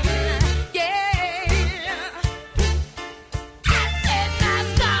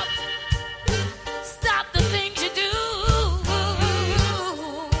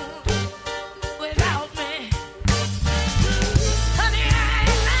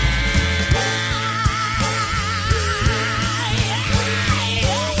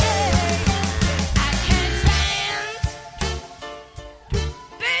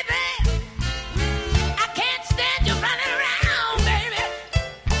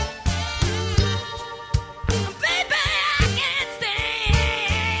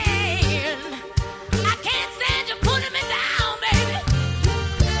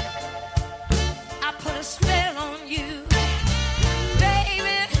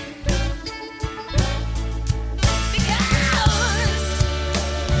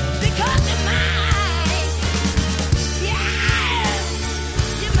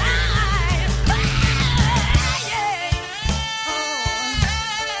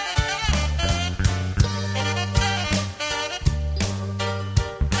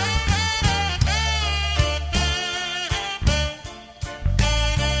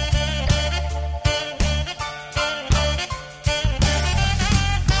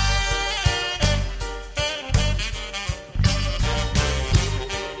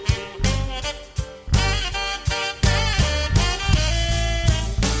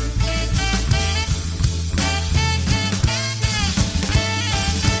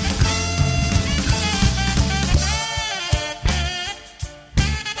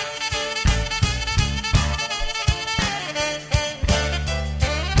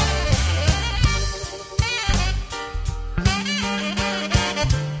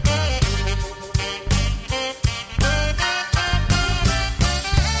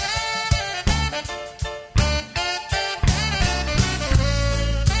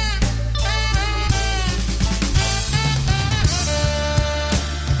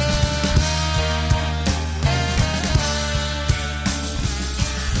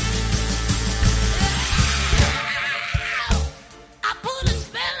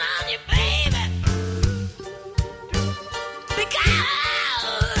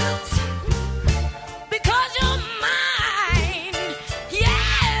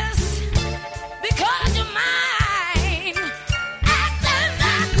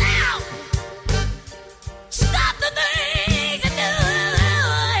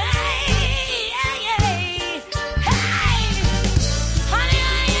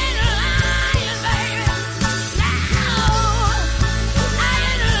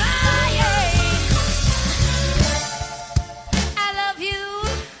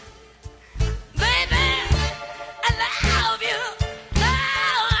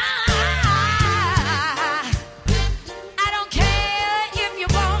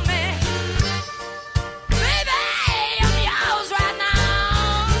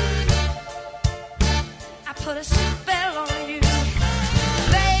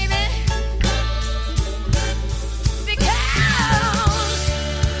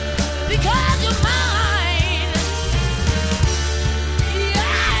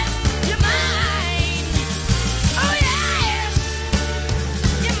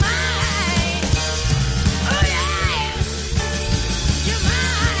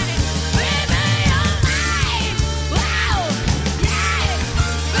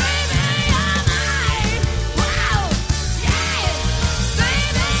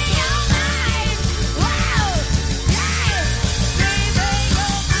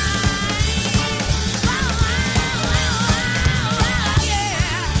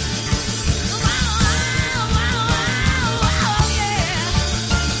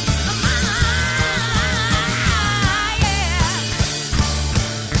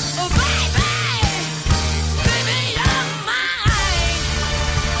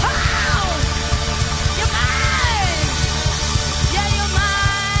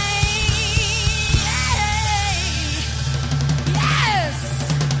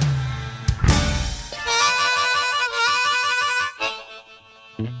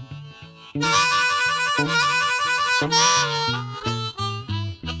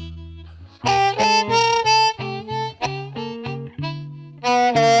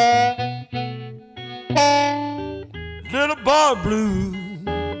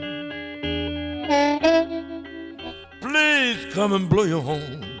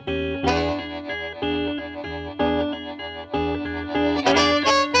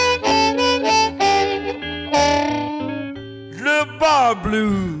 bar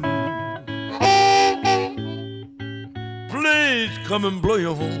blues. Please come and blow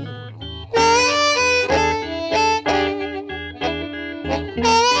your horn.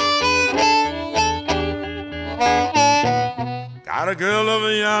 Got a girl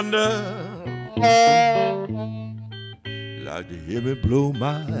over yonder, like to hear me blow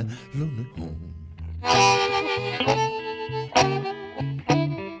my lonely horn.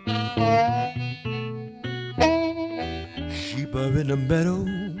 Sheep are in the meadow,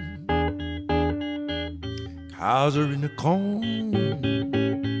 cows are in the corn.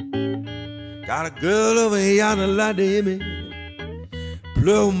 Got a girl over yonder like to hear me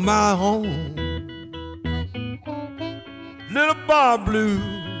blow my horn. Little bar blue,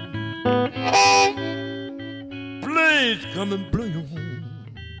 please come and blow your horn.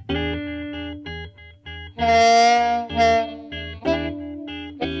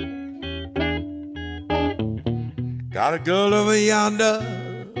 Got a girl over yonder,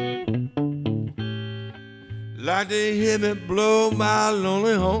 like to hear me blow my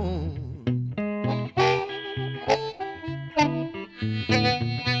lonely horn.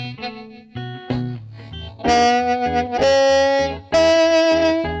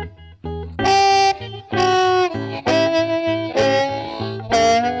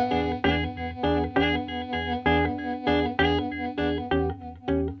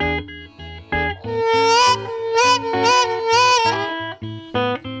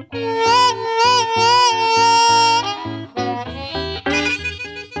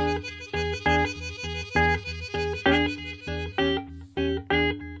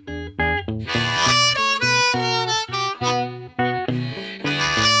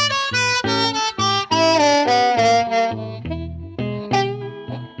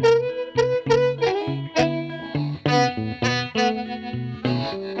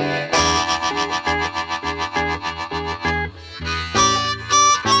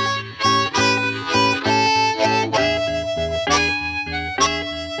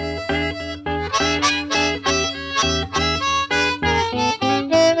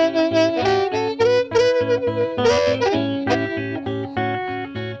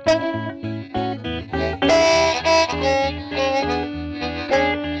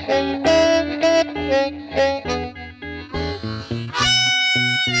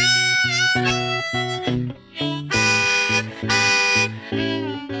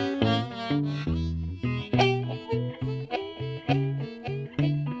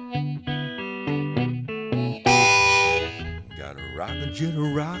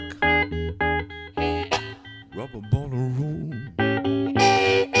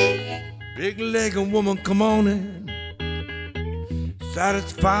 Woman, come on in,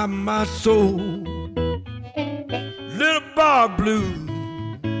 satisfy my soul. Little bar blue,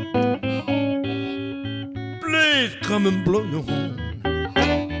 please come and blow your horn.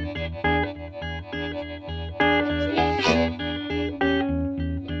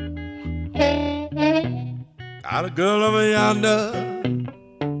 Got a girl over yonder,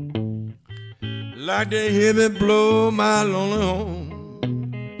 like to hear me blow my lonely horn.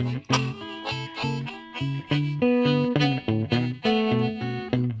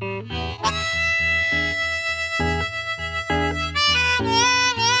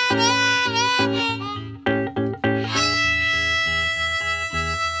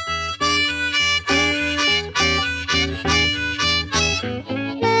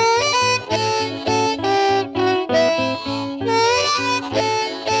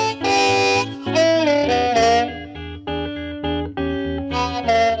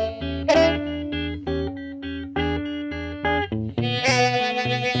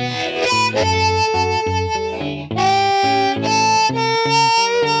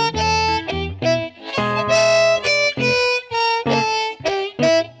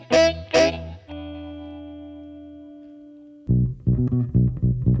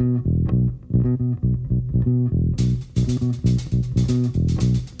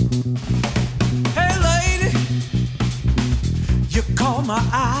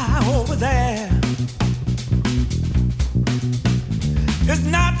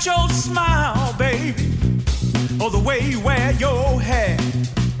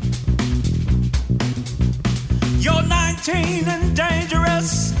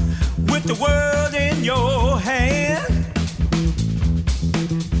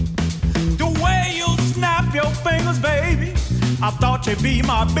 Be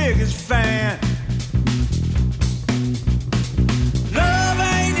my biggest fan. Love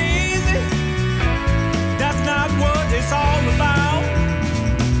ain't easy, that's not what it's all about.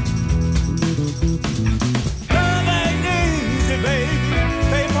 Love ain't easy, baby.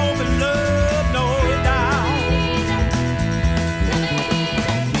 Faith, hope, and love, no doubt.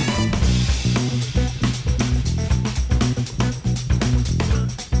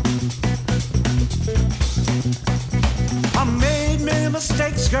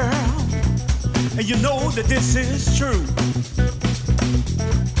 and you know that this is true.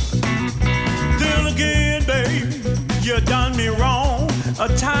 Then again, baby, you done me wrong a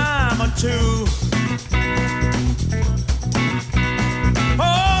time or two.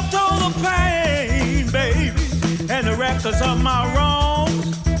 Oh, to the pain, baby, and the records of my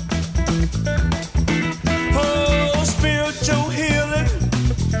wrongs. Oh, spiritual healing,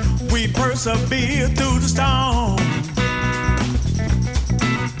 we persevere through the storm.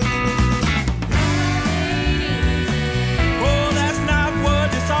 Oh, that's not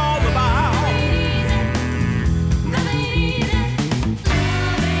what it's all about.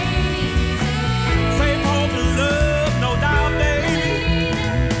 Faith, hope, and love, no doubt, baby.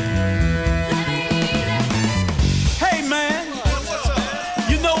 Hey, man,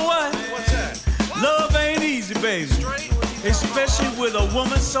 you know what? What's that? Love ain't easy, baby. Especially with a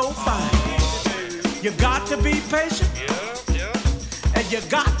woman so fine. You got to be patient. And you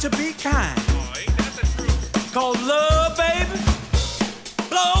got to be kind. Cause love, baby,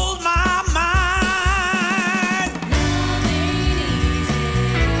 blows my mind.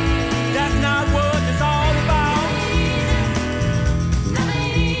 That's not what it's all about.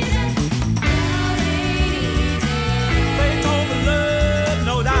 Faith, hope, and love,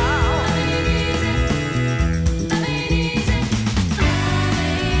 no doubt.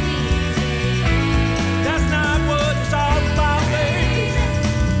 That's not what it's all about, baby.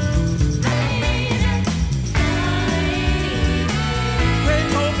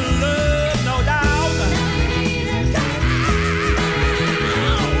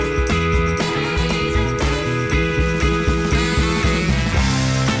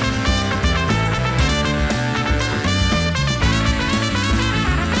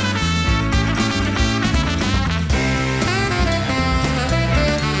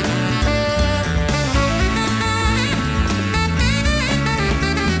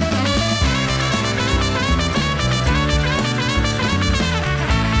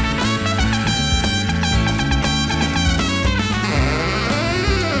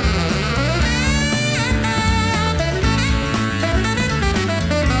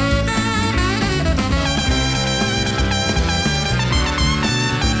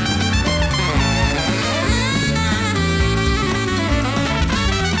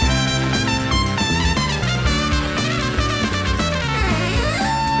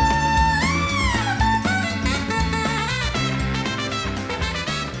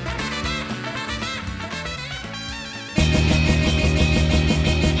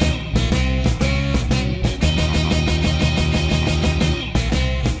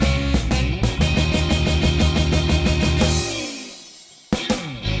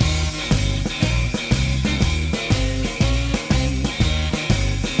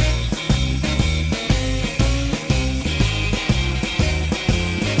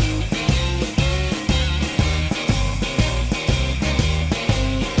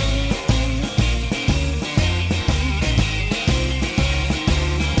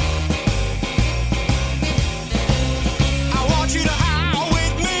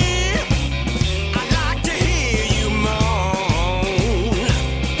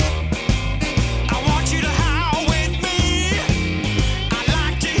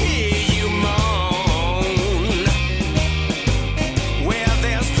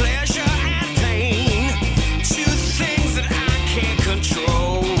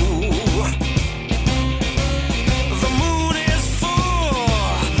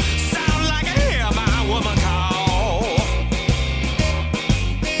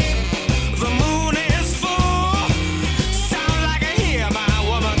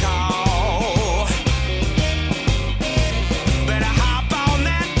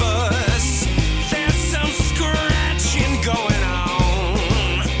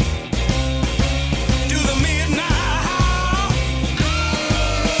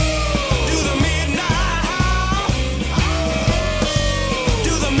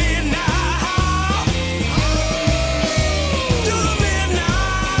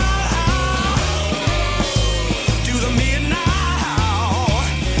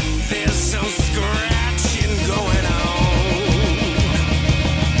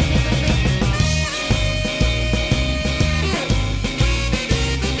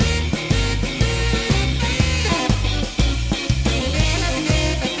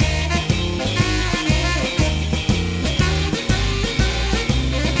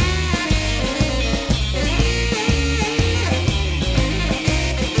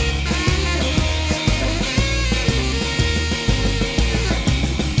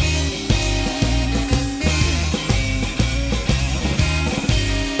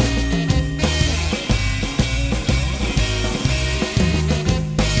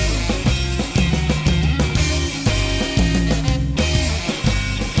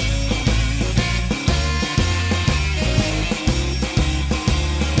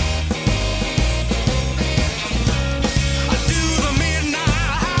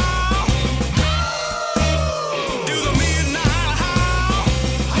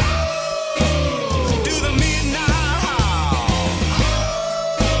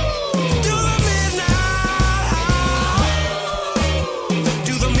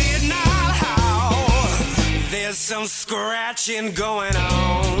 some scratching going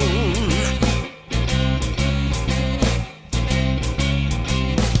on.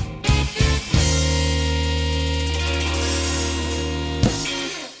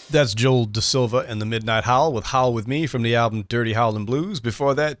 That's Joel Da Silva and the Midnight Howl with Howl With Me from the album Dirty Howlin' Blues.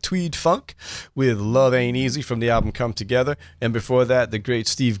 Before that, Tweed Funk with Love Ain't Easy from the album Come Together. And before that, the great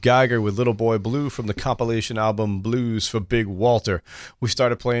Steve Geiger with Little Boy Blue from the compilation album Blues for Big Walter. We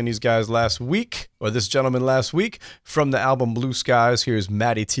started playing these guys last week, or this gentleman last week, from the album Blue Skies. Here's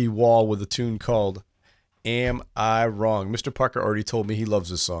Matty T. Wall with a tune called Am I Wrong? Mr. Parker already told me he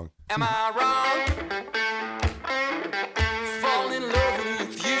loves this song. Am I wrong? Fall in love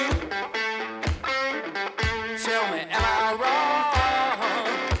with you. Tell me, am I wrong?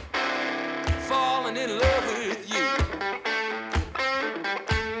 Falling in love with you.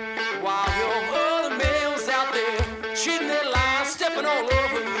 While your other males out there cheating their lives, stepping all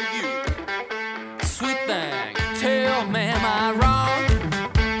over you. Sweet thing, tell me, am I wrong?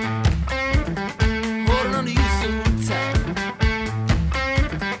 Holding on to you so tight.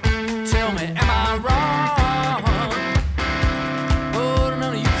 Tell me, am I wrong? Holding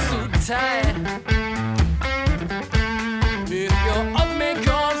on to you so tight. If your other man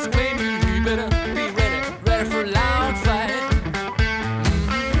comes to claim you, you better be ready for a loud fight.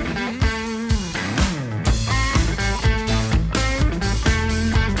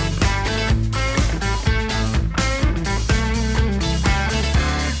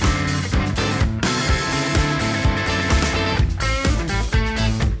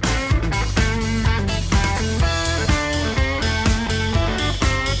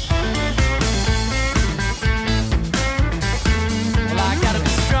 Well, I gotta be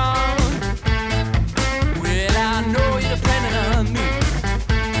strong. Well, I know you're depending on me.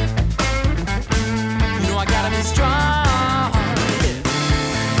 You know I gotta be strong. Yeah.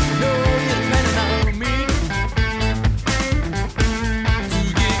 Know you're depending on me to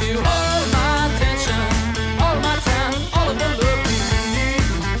give you all my attention, all my time, all of the love you need.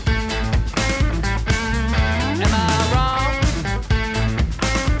 Am I wrong?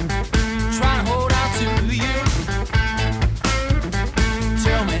 Trying to hold on to you.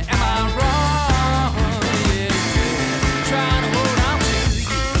 Tell me, am I wrong? Yeah, trying to hold on to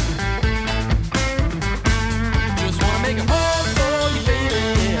you. Just wanna make a home for you, baby.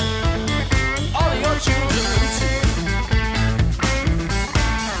 All of your children too.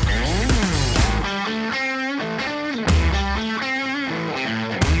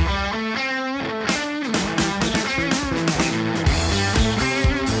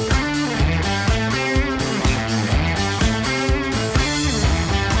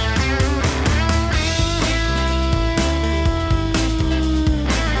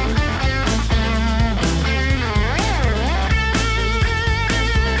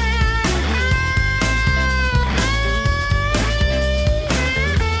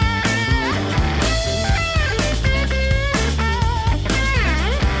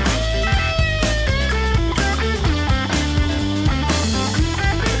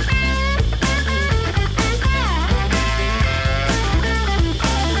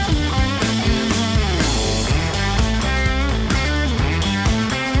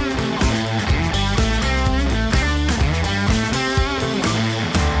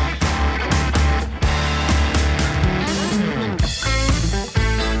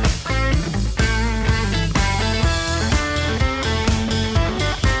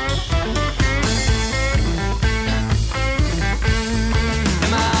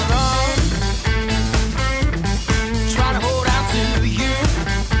 Am I wrong? Trying to hold on to you.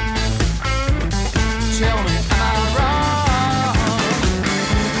 Tell me, am I wrong?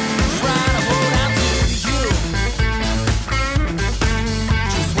 Trying to hold on to you.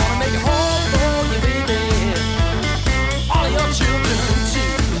 Just wanna make a home for you, baby. All of your children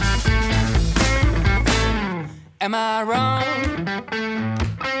too. Am I wrong?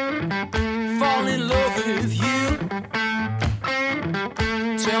 Fall in love with you.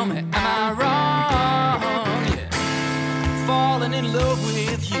 Tell me, am I wrong? Yeah. Falling in love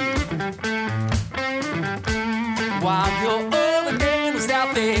with you. While your other man was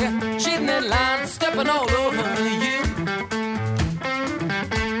out there cheating that line, stepping all over you.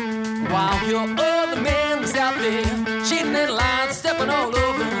 While your other man was out there cheating that line, stepping all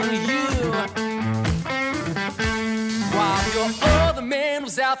over you. While your other man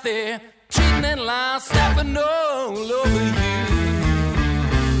was out there cheating that line, stepping all over you.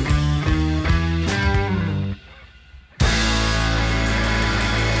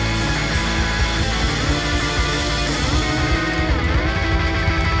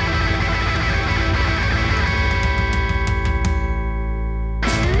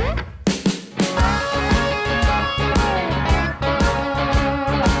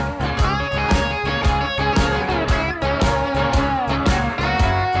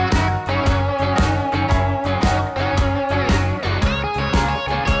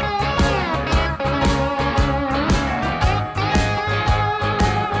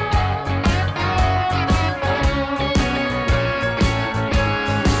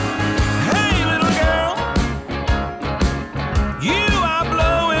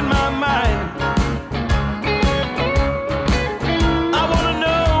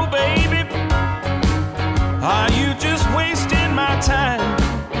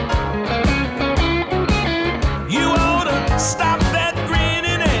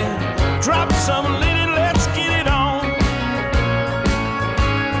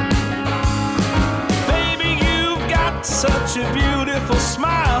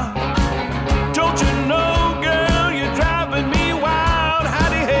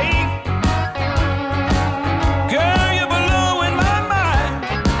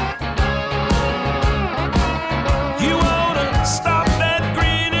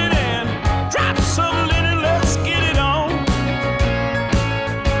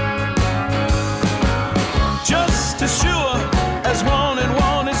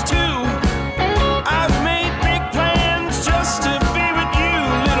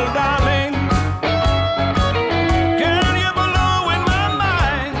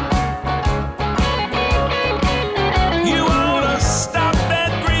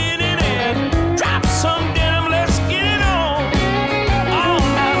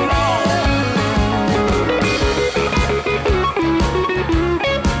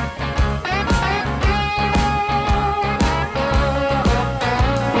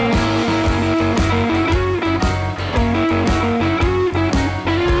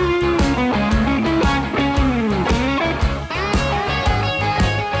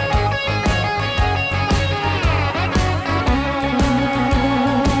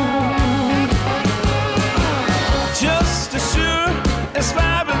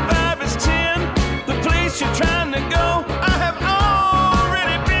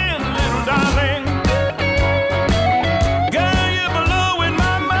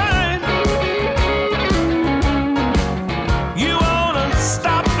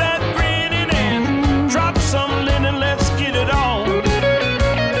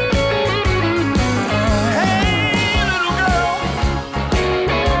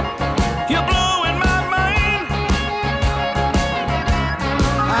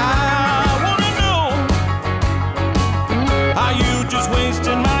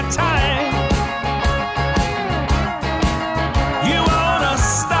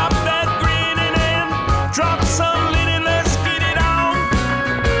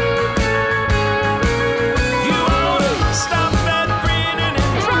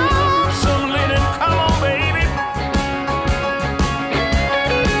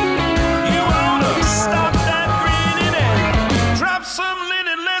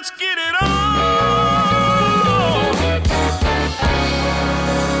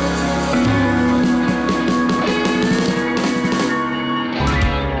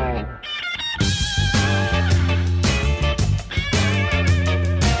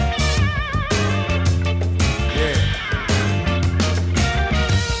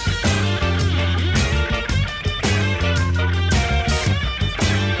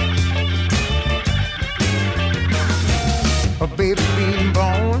 being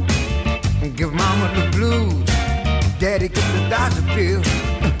born. Give mama the blues. Daddy get the doctor pill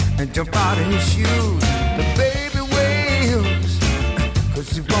and jump out of his shoes. The baby wails, cause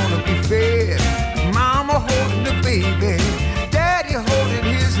he wanna be fed. Mama holding the baby, daddy holding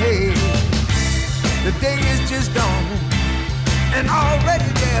his head. The day is just dawning, and already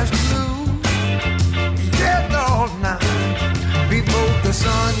there's blue. Yeah, Lord, now, before the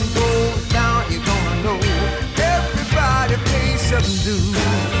sun goes down, you're gonna know everybody pays some dues.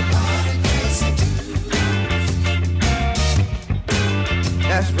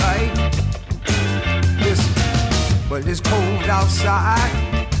 That's right. Listen, but it's cold outside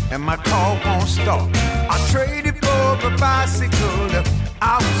and my car won't start. I traded for a bicycle if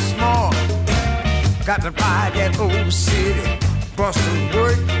I was smart. Got to ride that old city bus to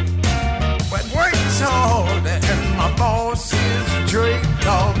work. But work's hard and my boss is Drake,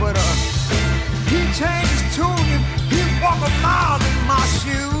 dog. But he changed his tune. He walk a mile in my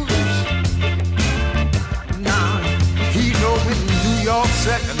shoes. Now he know in New York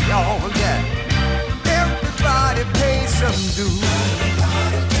second, y'all, that everybody pays some dues.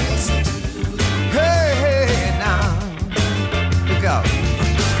 Hey, hey, now, look out,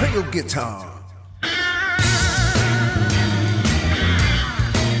 play your guitar.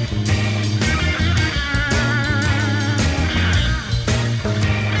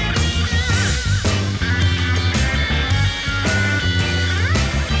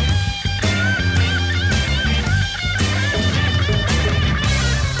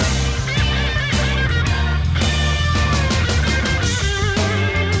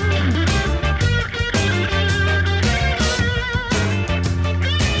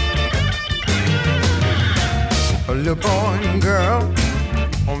 The boy and girl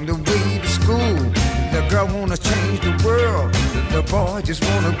on the way to school. The girl wanna change the world. The boy just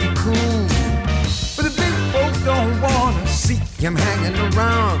wanna be cool. But the big folks don't wanna see him hanging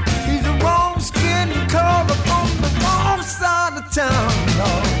around. He's the wrong skin color on the wrong side of town.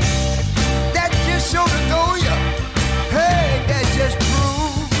 Lord, that just shows to know ya. Hey, that just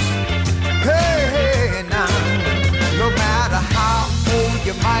proves. Hey, hey, now, no matter how old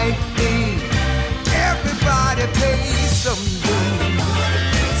you might be, everybody pays some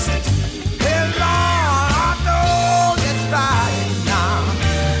dues. Hey, Lord, I know that's right now.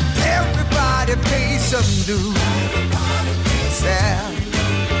 Everybody pays some dues. Yeah,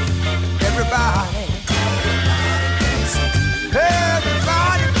 everybody.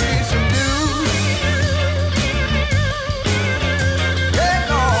 Everybody pays some dues. Hey,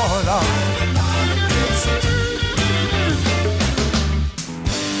 Lord, Lord.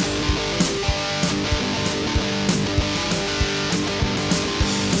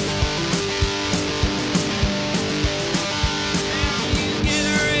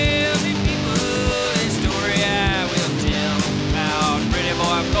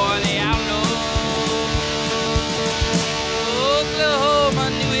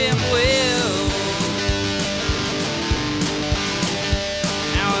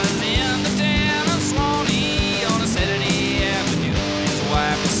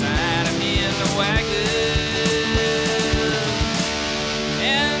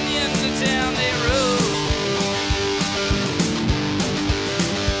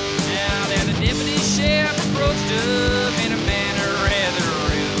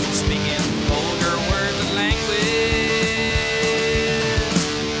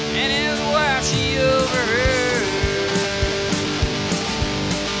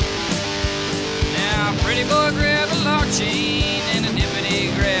 Chain and the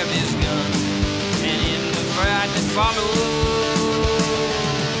deputy grabbed his gun, and in the fight that followed,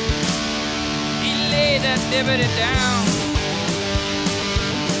 he laid that deputy down.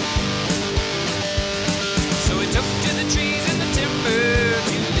 So he took to the trees and the timber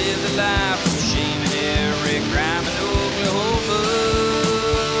to live the life of shame and every crime in Oklahoma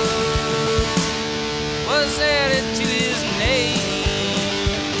was added to his name.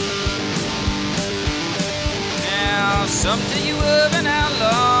 Some tell you of an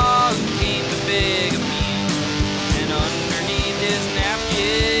outlaw who came to beg a meal, and underneath his napkin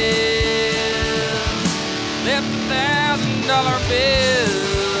left $1,000 bill.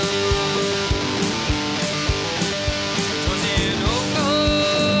 'Twas in Oklahoma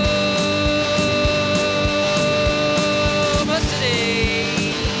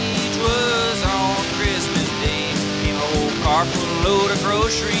City, 'twas on Christmas Day, came an old car full load of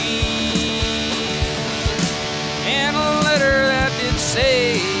groceries and a letter that did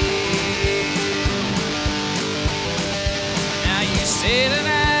say, now you say that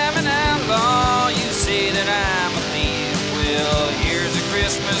I'm an outlaw, you say that I'm a thief, well here's a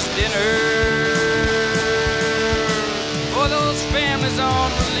Christmas dinner for those family time is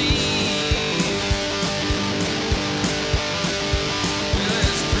on relief. Well,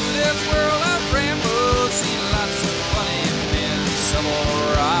 it's through this world of rainbows, see lots of funny men. Some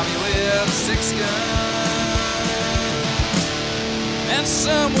will rob you with a 6-gun, and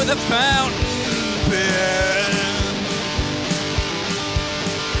some with a fountain pen.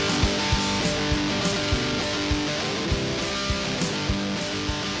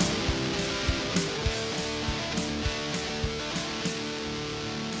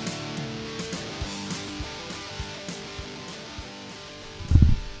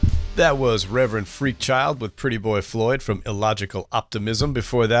 That was Reverend Freakchild with Pretty Boy Floyd from Illogical Optimism.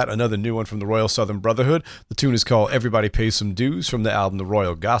 Before that, another new one from the Royal Southern Brotherhood. The tune is called Everybody Pays Some Dues from the album The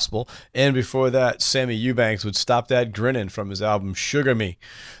Royal Gospel. And before that, Sammy Eubanks would Stop That Grinnin' from his album Sugar Me.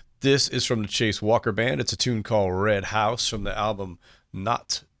 This is from the Chase Walker Band. It's a tune called Red House from the album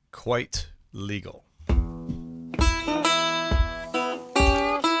Not Quite Legal.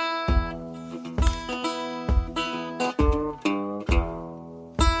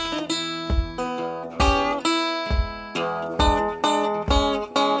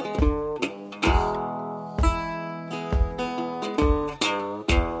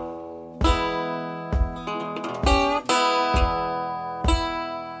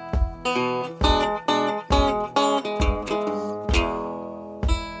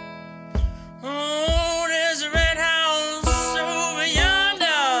 Oh,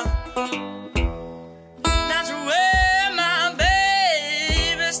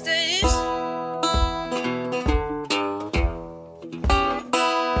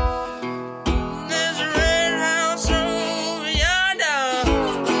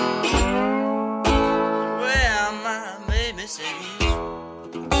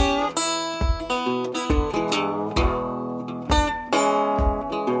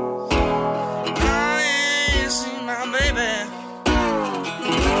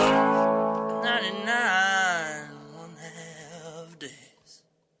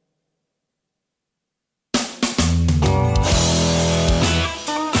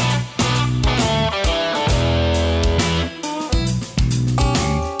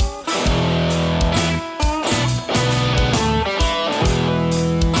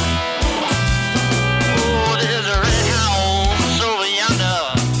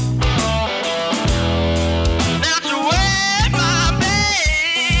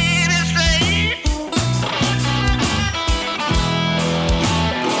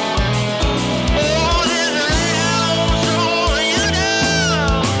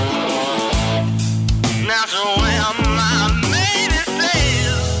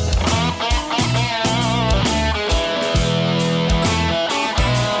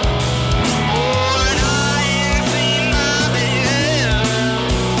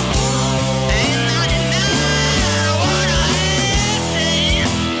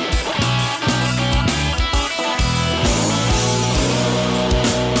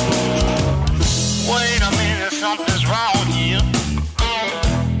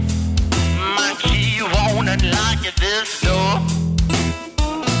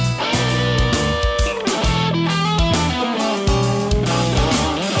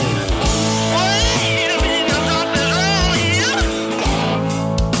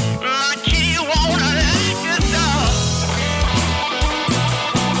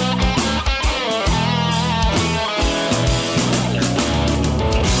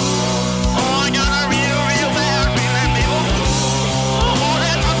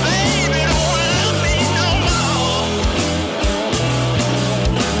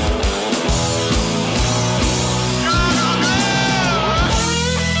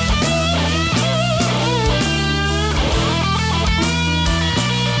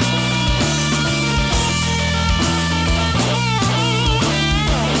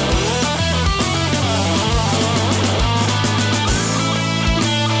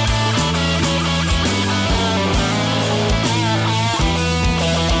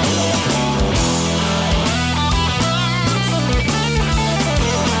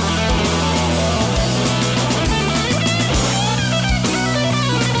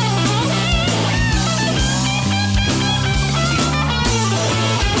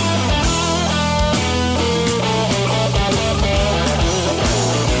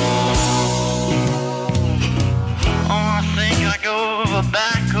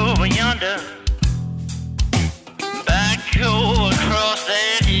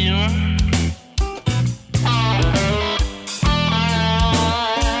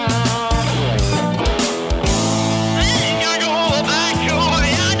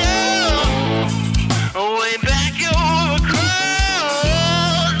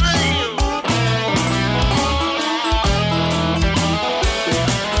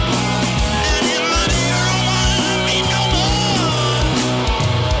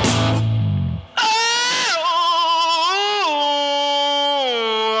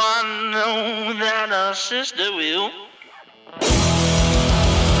 sister will.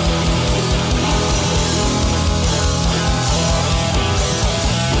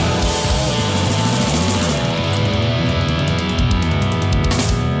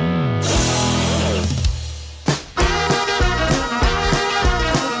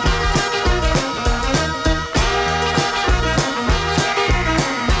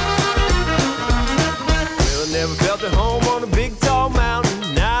 Never felt at home on a big tall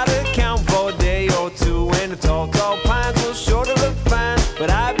mountain, not account for a day or two. And the tall, tall pines will sure to look fine, but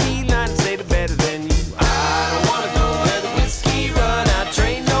I'd be lying to say they're better than you. I don't wanna go where the whiskey run out,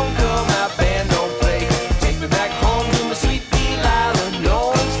 train don't come out, band don't play. Take me back home to my sweet Delilah. No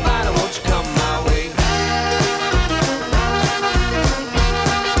one's fine, won't you come my way?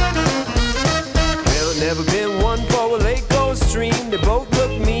 Well, I've never been one for a lake or a stream. They both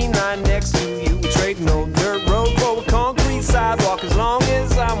look mean lying next to you. We trade no dirt road for a concrete sidewalk as long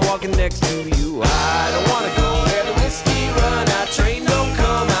as I'm walking next to you. I don't wanna go where the whiskey run out, train don't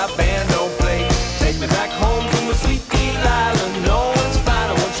come out, band don't play. Take me back home to my sweet Delilah. No one's fine,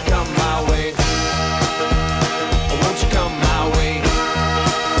 won't you come my way? Won't you come my way?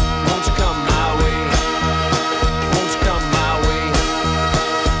 Won't you come my way? Won't you come my way?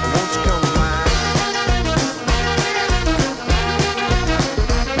 Won't you come my way?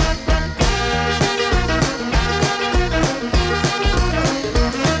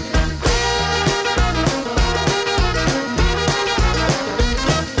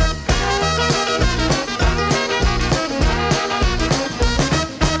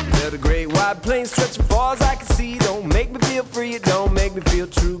 The great wide plains stretching far as I can see. Don't make me feel free, it don't make me feel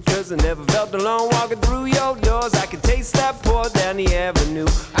true. Cause I never felt alone walking through your doors. I can taste that pour down the avenue.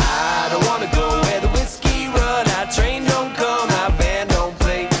 I don't wanna go where the whiskey run out, train don't come out, band don't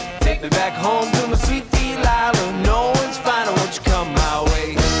play. Take me back home to my sweet Delilah. No one's fine, won't you come my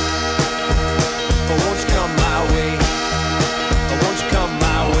way? Won't you come my way? Won't you come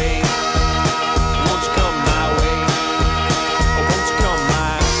my way? Won't you come my way? Won't you come my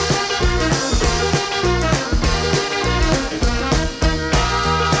way?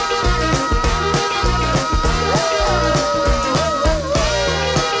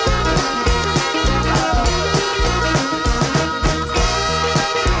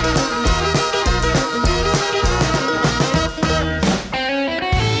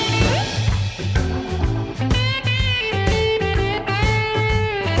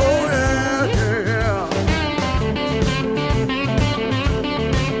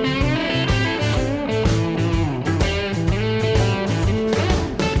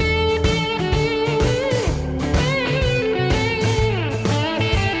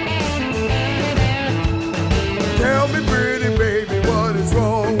 Tell me, pretty baby, what is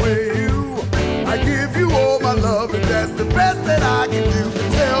wrong with you? I give you all my love, and that's the best that I can do.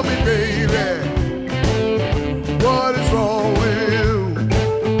 Tell me, baby, what is wrong with you?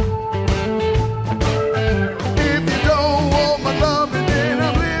 If you don't want my love, then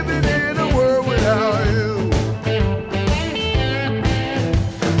I'm living in a world without you.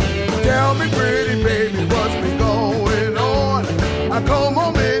 Tell me, pretty baby, what's been going on? I come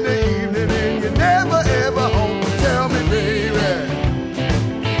home in the evening and you're never ever home. Tell me, baby,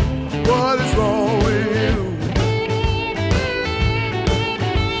 what is wrong with you?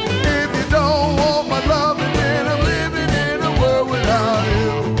 If you don't want my love, then I'm living in a world without you.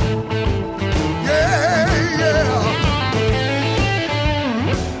 Yeah, yeah.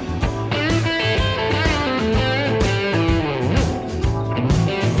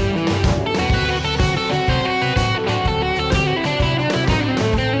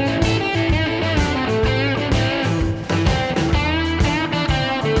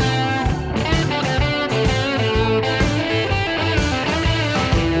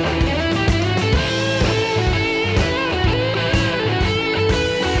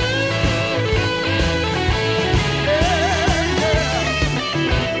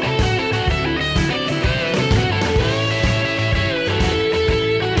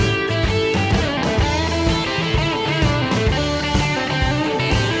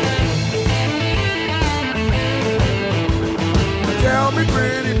 Tell me,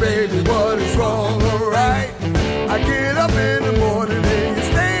 pretty baby, what is wrong or right? I get up in the morning and you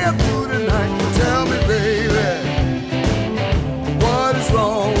stay up through the night. Tell me, baby, what is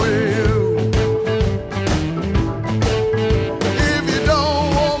wrong with you? If you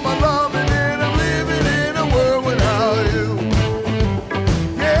don't want my love, then I'm living in a world without you.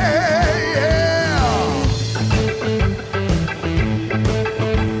 Yeah, yeah.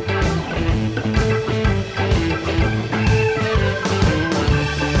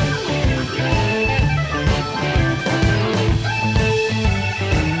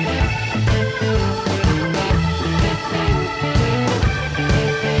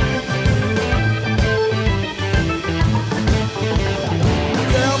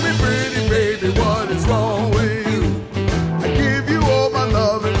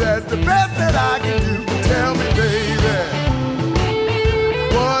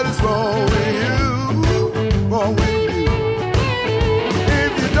 is wrong with you, wrong with you.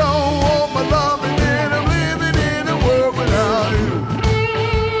 If you don't want my loving, then I'm living in a world without you.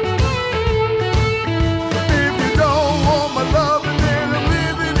 If you don't want my loving, then I'm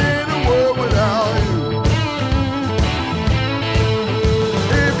living in a world without you.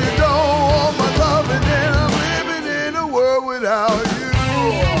 If you don't want my loving, then I'm living in a world without you.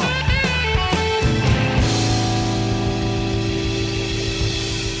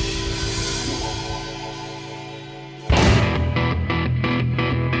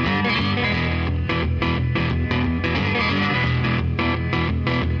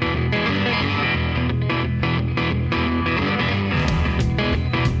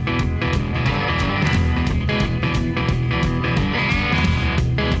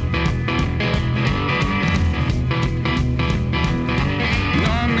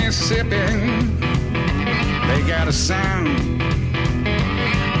 They got a sound,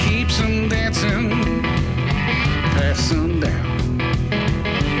 keeps them dancing past sundown.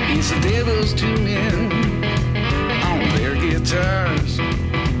 It's the devil's two men on their guitars,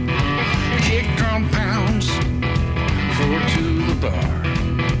 kick drum pounds for to the bar.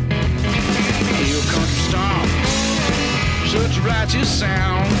 Hill country stomp, such a righteous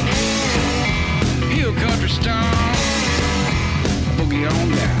sound. Hill country stomp, boogie on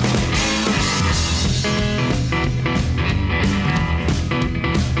down.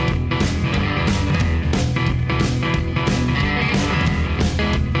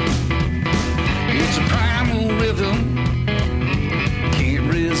 It's a primal rhythm,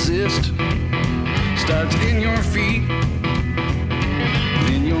 can't resist. Starts in your feet,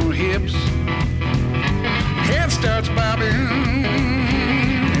 then your hips. Head starts bobbing,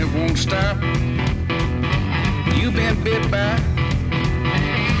 it won't stop. You've been bit by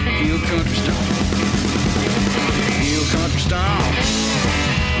Hill country stomp. Hill country stomp,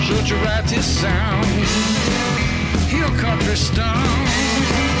 such a righteous sound. Hill country stomp,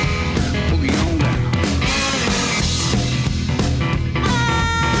 boogie on down.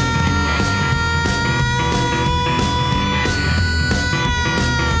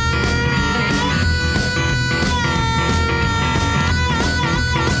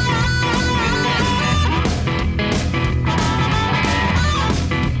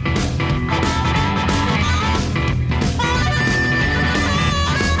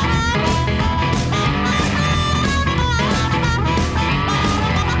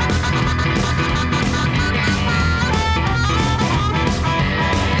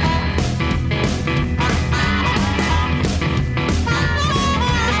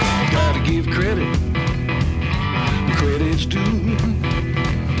 Credit's due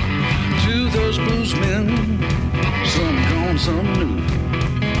to those bluesmen, some gone, some new.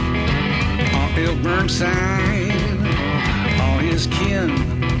 All Bill Burnside, all his kin,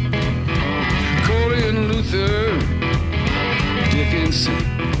 Coley and Luther, Dickinson,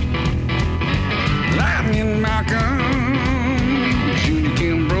 Lightning Malcolm, Junior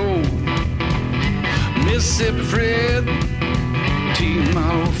Kimbrough, Mississippi Fred, T.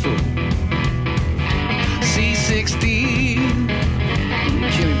 Model Fool, C60,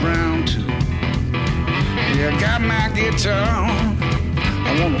 Kenny Brown too. Yeah, I got my guitar,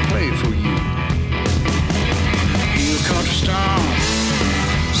 I wanna play it for you. Hill country stomp,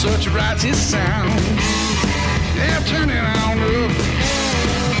 such a righteous sound. Yeah, turn it on up,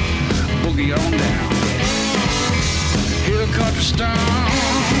 boogie on down. Hill country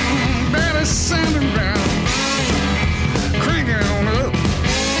stomp, barely sounding round. Crank it on up,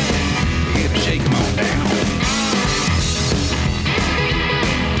 yeah, shake 'em on down.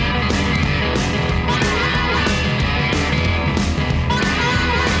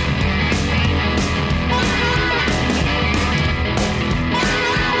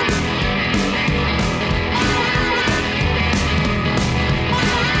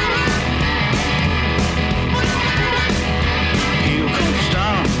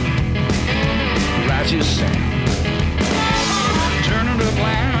 Righteous sound. Turn it up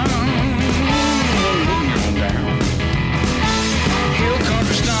loud, boogie on down. Hill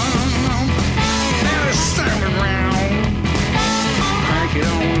country stomp, now it's sounding round. Crank it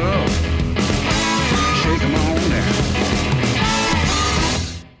on up, shake 'em on down.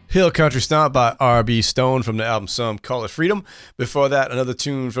 Hill Country Stomp by R.B. Stone from the album Some Call It Freedom. Before that, another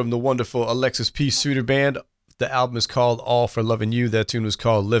tune from the wonderful Alexis P. Suter Band. The album is called All for Loving You. That tune was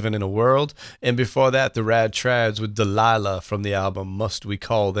called Living in a World. And before that, the Rad Trads with Delilah from the album Must We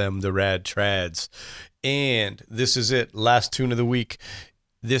Call Them the Rad Trads. And this is it. Last tune of the week.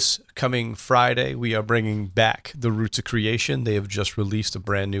 This coming Friday, we are bringing back The Roots of Creation. They have just released a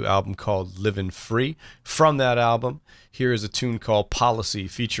brand new album called Livin' Free. From that album, here is a tune called Policy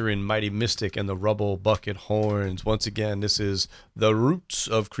featuring Mighty Mystic and the Rubble Bucket Horns. Once again, this is The Roots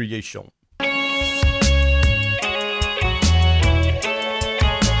of Creation. We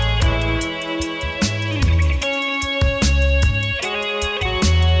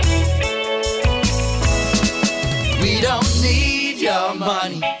don't need your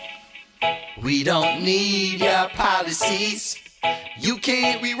money. We don't need your policies. You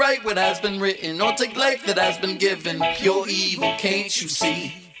can't rewrite what has been written or take life that has been given. Pure evil, can't you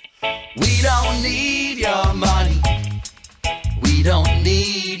see? We don't need your money. We don't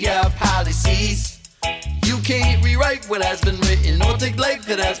need your policies. You can't rewrite what has been written or take life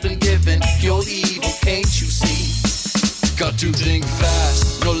that has been given. Pure evil, can't you see? Got to think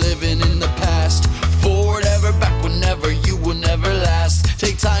fast, no living in the past. Forward ever, back whenever, you will never last.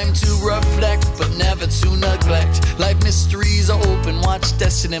 Take time to reflect, but never to neglect. Life mysteries are open, watch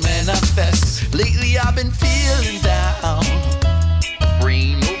destiny manifest. Lately I've been feeling down.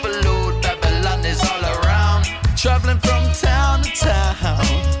 Brain overload, Babylon is all around. Traveling from town to town.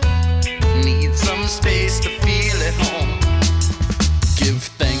 Need some space to feel at home. Give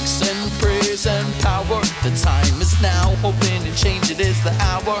thanks and praise and power. The time is now, hoping to change it is the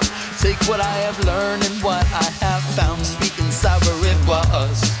hour. Take what I have learned and what I have found. Sweet and sour it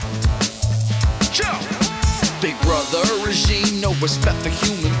was. Big brother regime, no respect for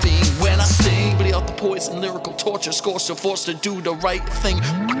human being. When I sing, bleed out the poison, lyrical torture, scorched or forced to do the right thing,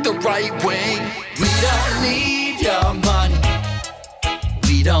 the right way. We don't need your money.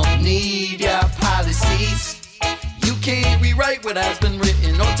 We don't need your policies. You can't rewrite what has been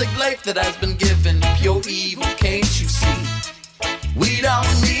written or take life that has been given. Pure evil, can't you see? We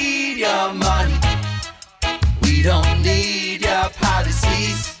don't need your money. We don't need your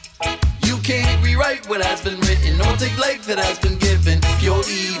policies. You can't rewrite what has been written or take life that has been given. Pure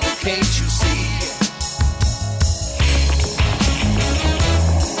evil, can't you see?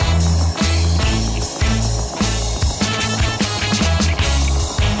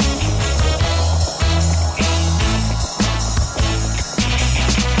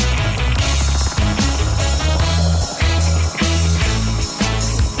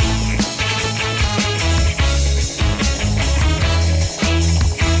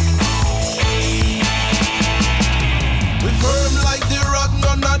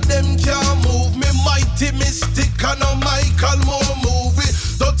 Mystic and a Michael Moore movie.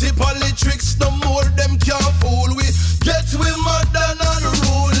 Dirty politics, no more them can't fool we. Get we mad and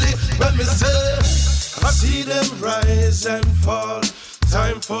unruly. When me say, I see them rise and fall.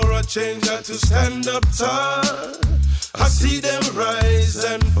 Time for a change, got to stand up tall. I see them rise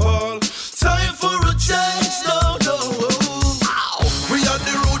and fall. Time for a change, no, no. We are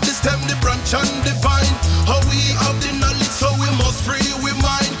the root, the stem, the branch and the vine. How we have the knowledge, so we must free we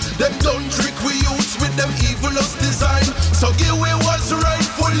mind. Them don't trick we youths with them evilous design. So give we what's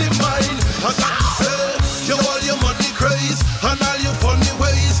rightfully mine. I got to say, you all your money craze and all your funny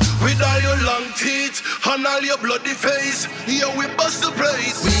ways. With all your long teeth and all your bloody face. Here we bust the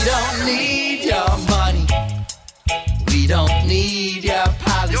place. We don't need your money. We don't need your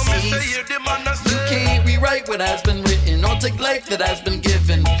policies. You can't rewrite what has been written or take life that has been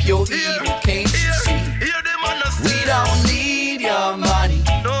given. Pure evil, can't you see? We don't need your money.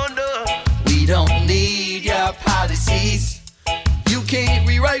 We don't need your policies. You can't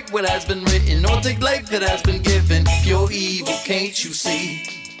rewrite what has been written or take life that has been given. Pure evil, can't you see?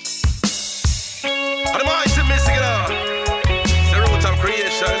 I'm the mystic, you know. The root of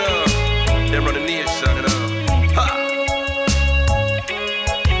creation, you know. Them run the nation, you know. Ha!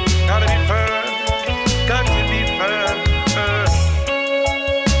 Gotta be firm, got to be firm.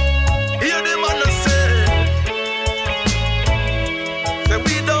 Hear them on the say, say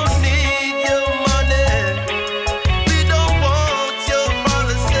we don't need your money, we don't want your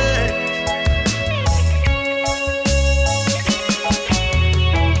policy.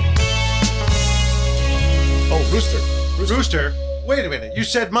 Oh, Rooster. Wait a minute. You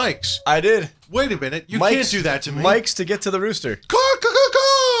said Mike's. I did. Wait a minute. You Mike's, can't do that to me. Mike's to get to the rooster.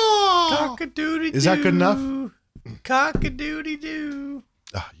 Cock-a-doodle-doo. Is that good enough? Cock-a-doodle-doo.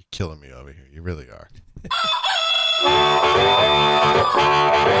 Oh, you're killing me over here. You really are.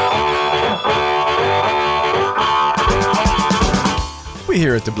 We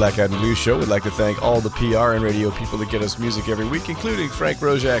here at the Black Eyed and Blues Show would like to thank all the PR and radio people that get us music every week, including Frank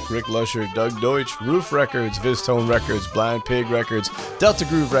Rojak, Rick Lusher, Doug Deutsch, Roof Records, Viztone Records, Blind Pig Records, Delta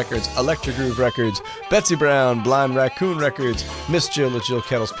Groove Records, Electra Groove Records, Betsy Brown, Blind Raccoon Records, Miss Jill at Jill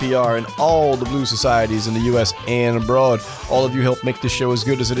Kettles PR, and all the blues societies in the U.S. and abroad. All of you help make this show as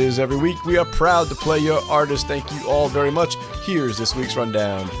good as it is every week. We are proud to play your artists. Thank you all very much. Here's this week's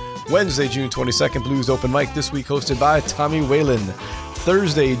rundown. Wednesday, June 22nd, Blues Open Mic, this week hosted by Tommy Whalen.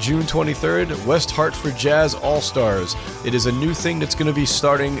 Thursday, June 23rd, West Hartford Jazz All-Stars. It is a new thing that's going to be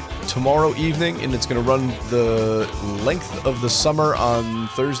starting tomorrow evening, and it's going to run the length of the summer on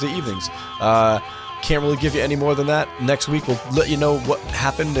Thursday evenings. Can't really give you any more than that. Next week, we'll let you know what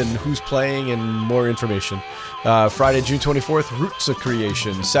happened and who's playing and more information. Friday, June 24th, Roots of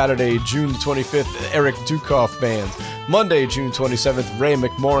Creation. Saturday, June 25th, Eric Dukoff Band. Monday, June 27th, Ray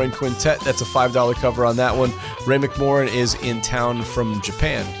McMoran Quintet. That's a $5 cover on that one. Ray McMoran is in town from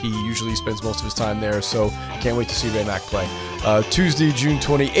Japan. He usually spends most of his time there, so can't wait to see Ray Mac play. Tuesday, June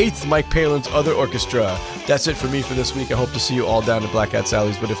 28th, Mike Palin's Other Orchestra. That's it for me for this week. I hope to see you all down at Black Eyed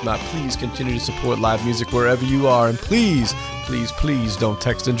Sally's, but if not, please continue to support live music wherever you are, and please, please, please don't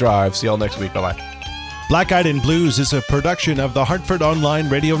text and drive. See y'all next week. Bye-bye. Black Eyed and Blues is a production of the Hartford Online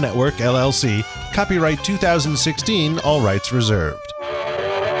Radio Network, LLC. Copyright 2016, all rights reserved.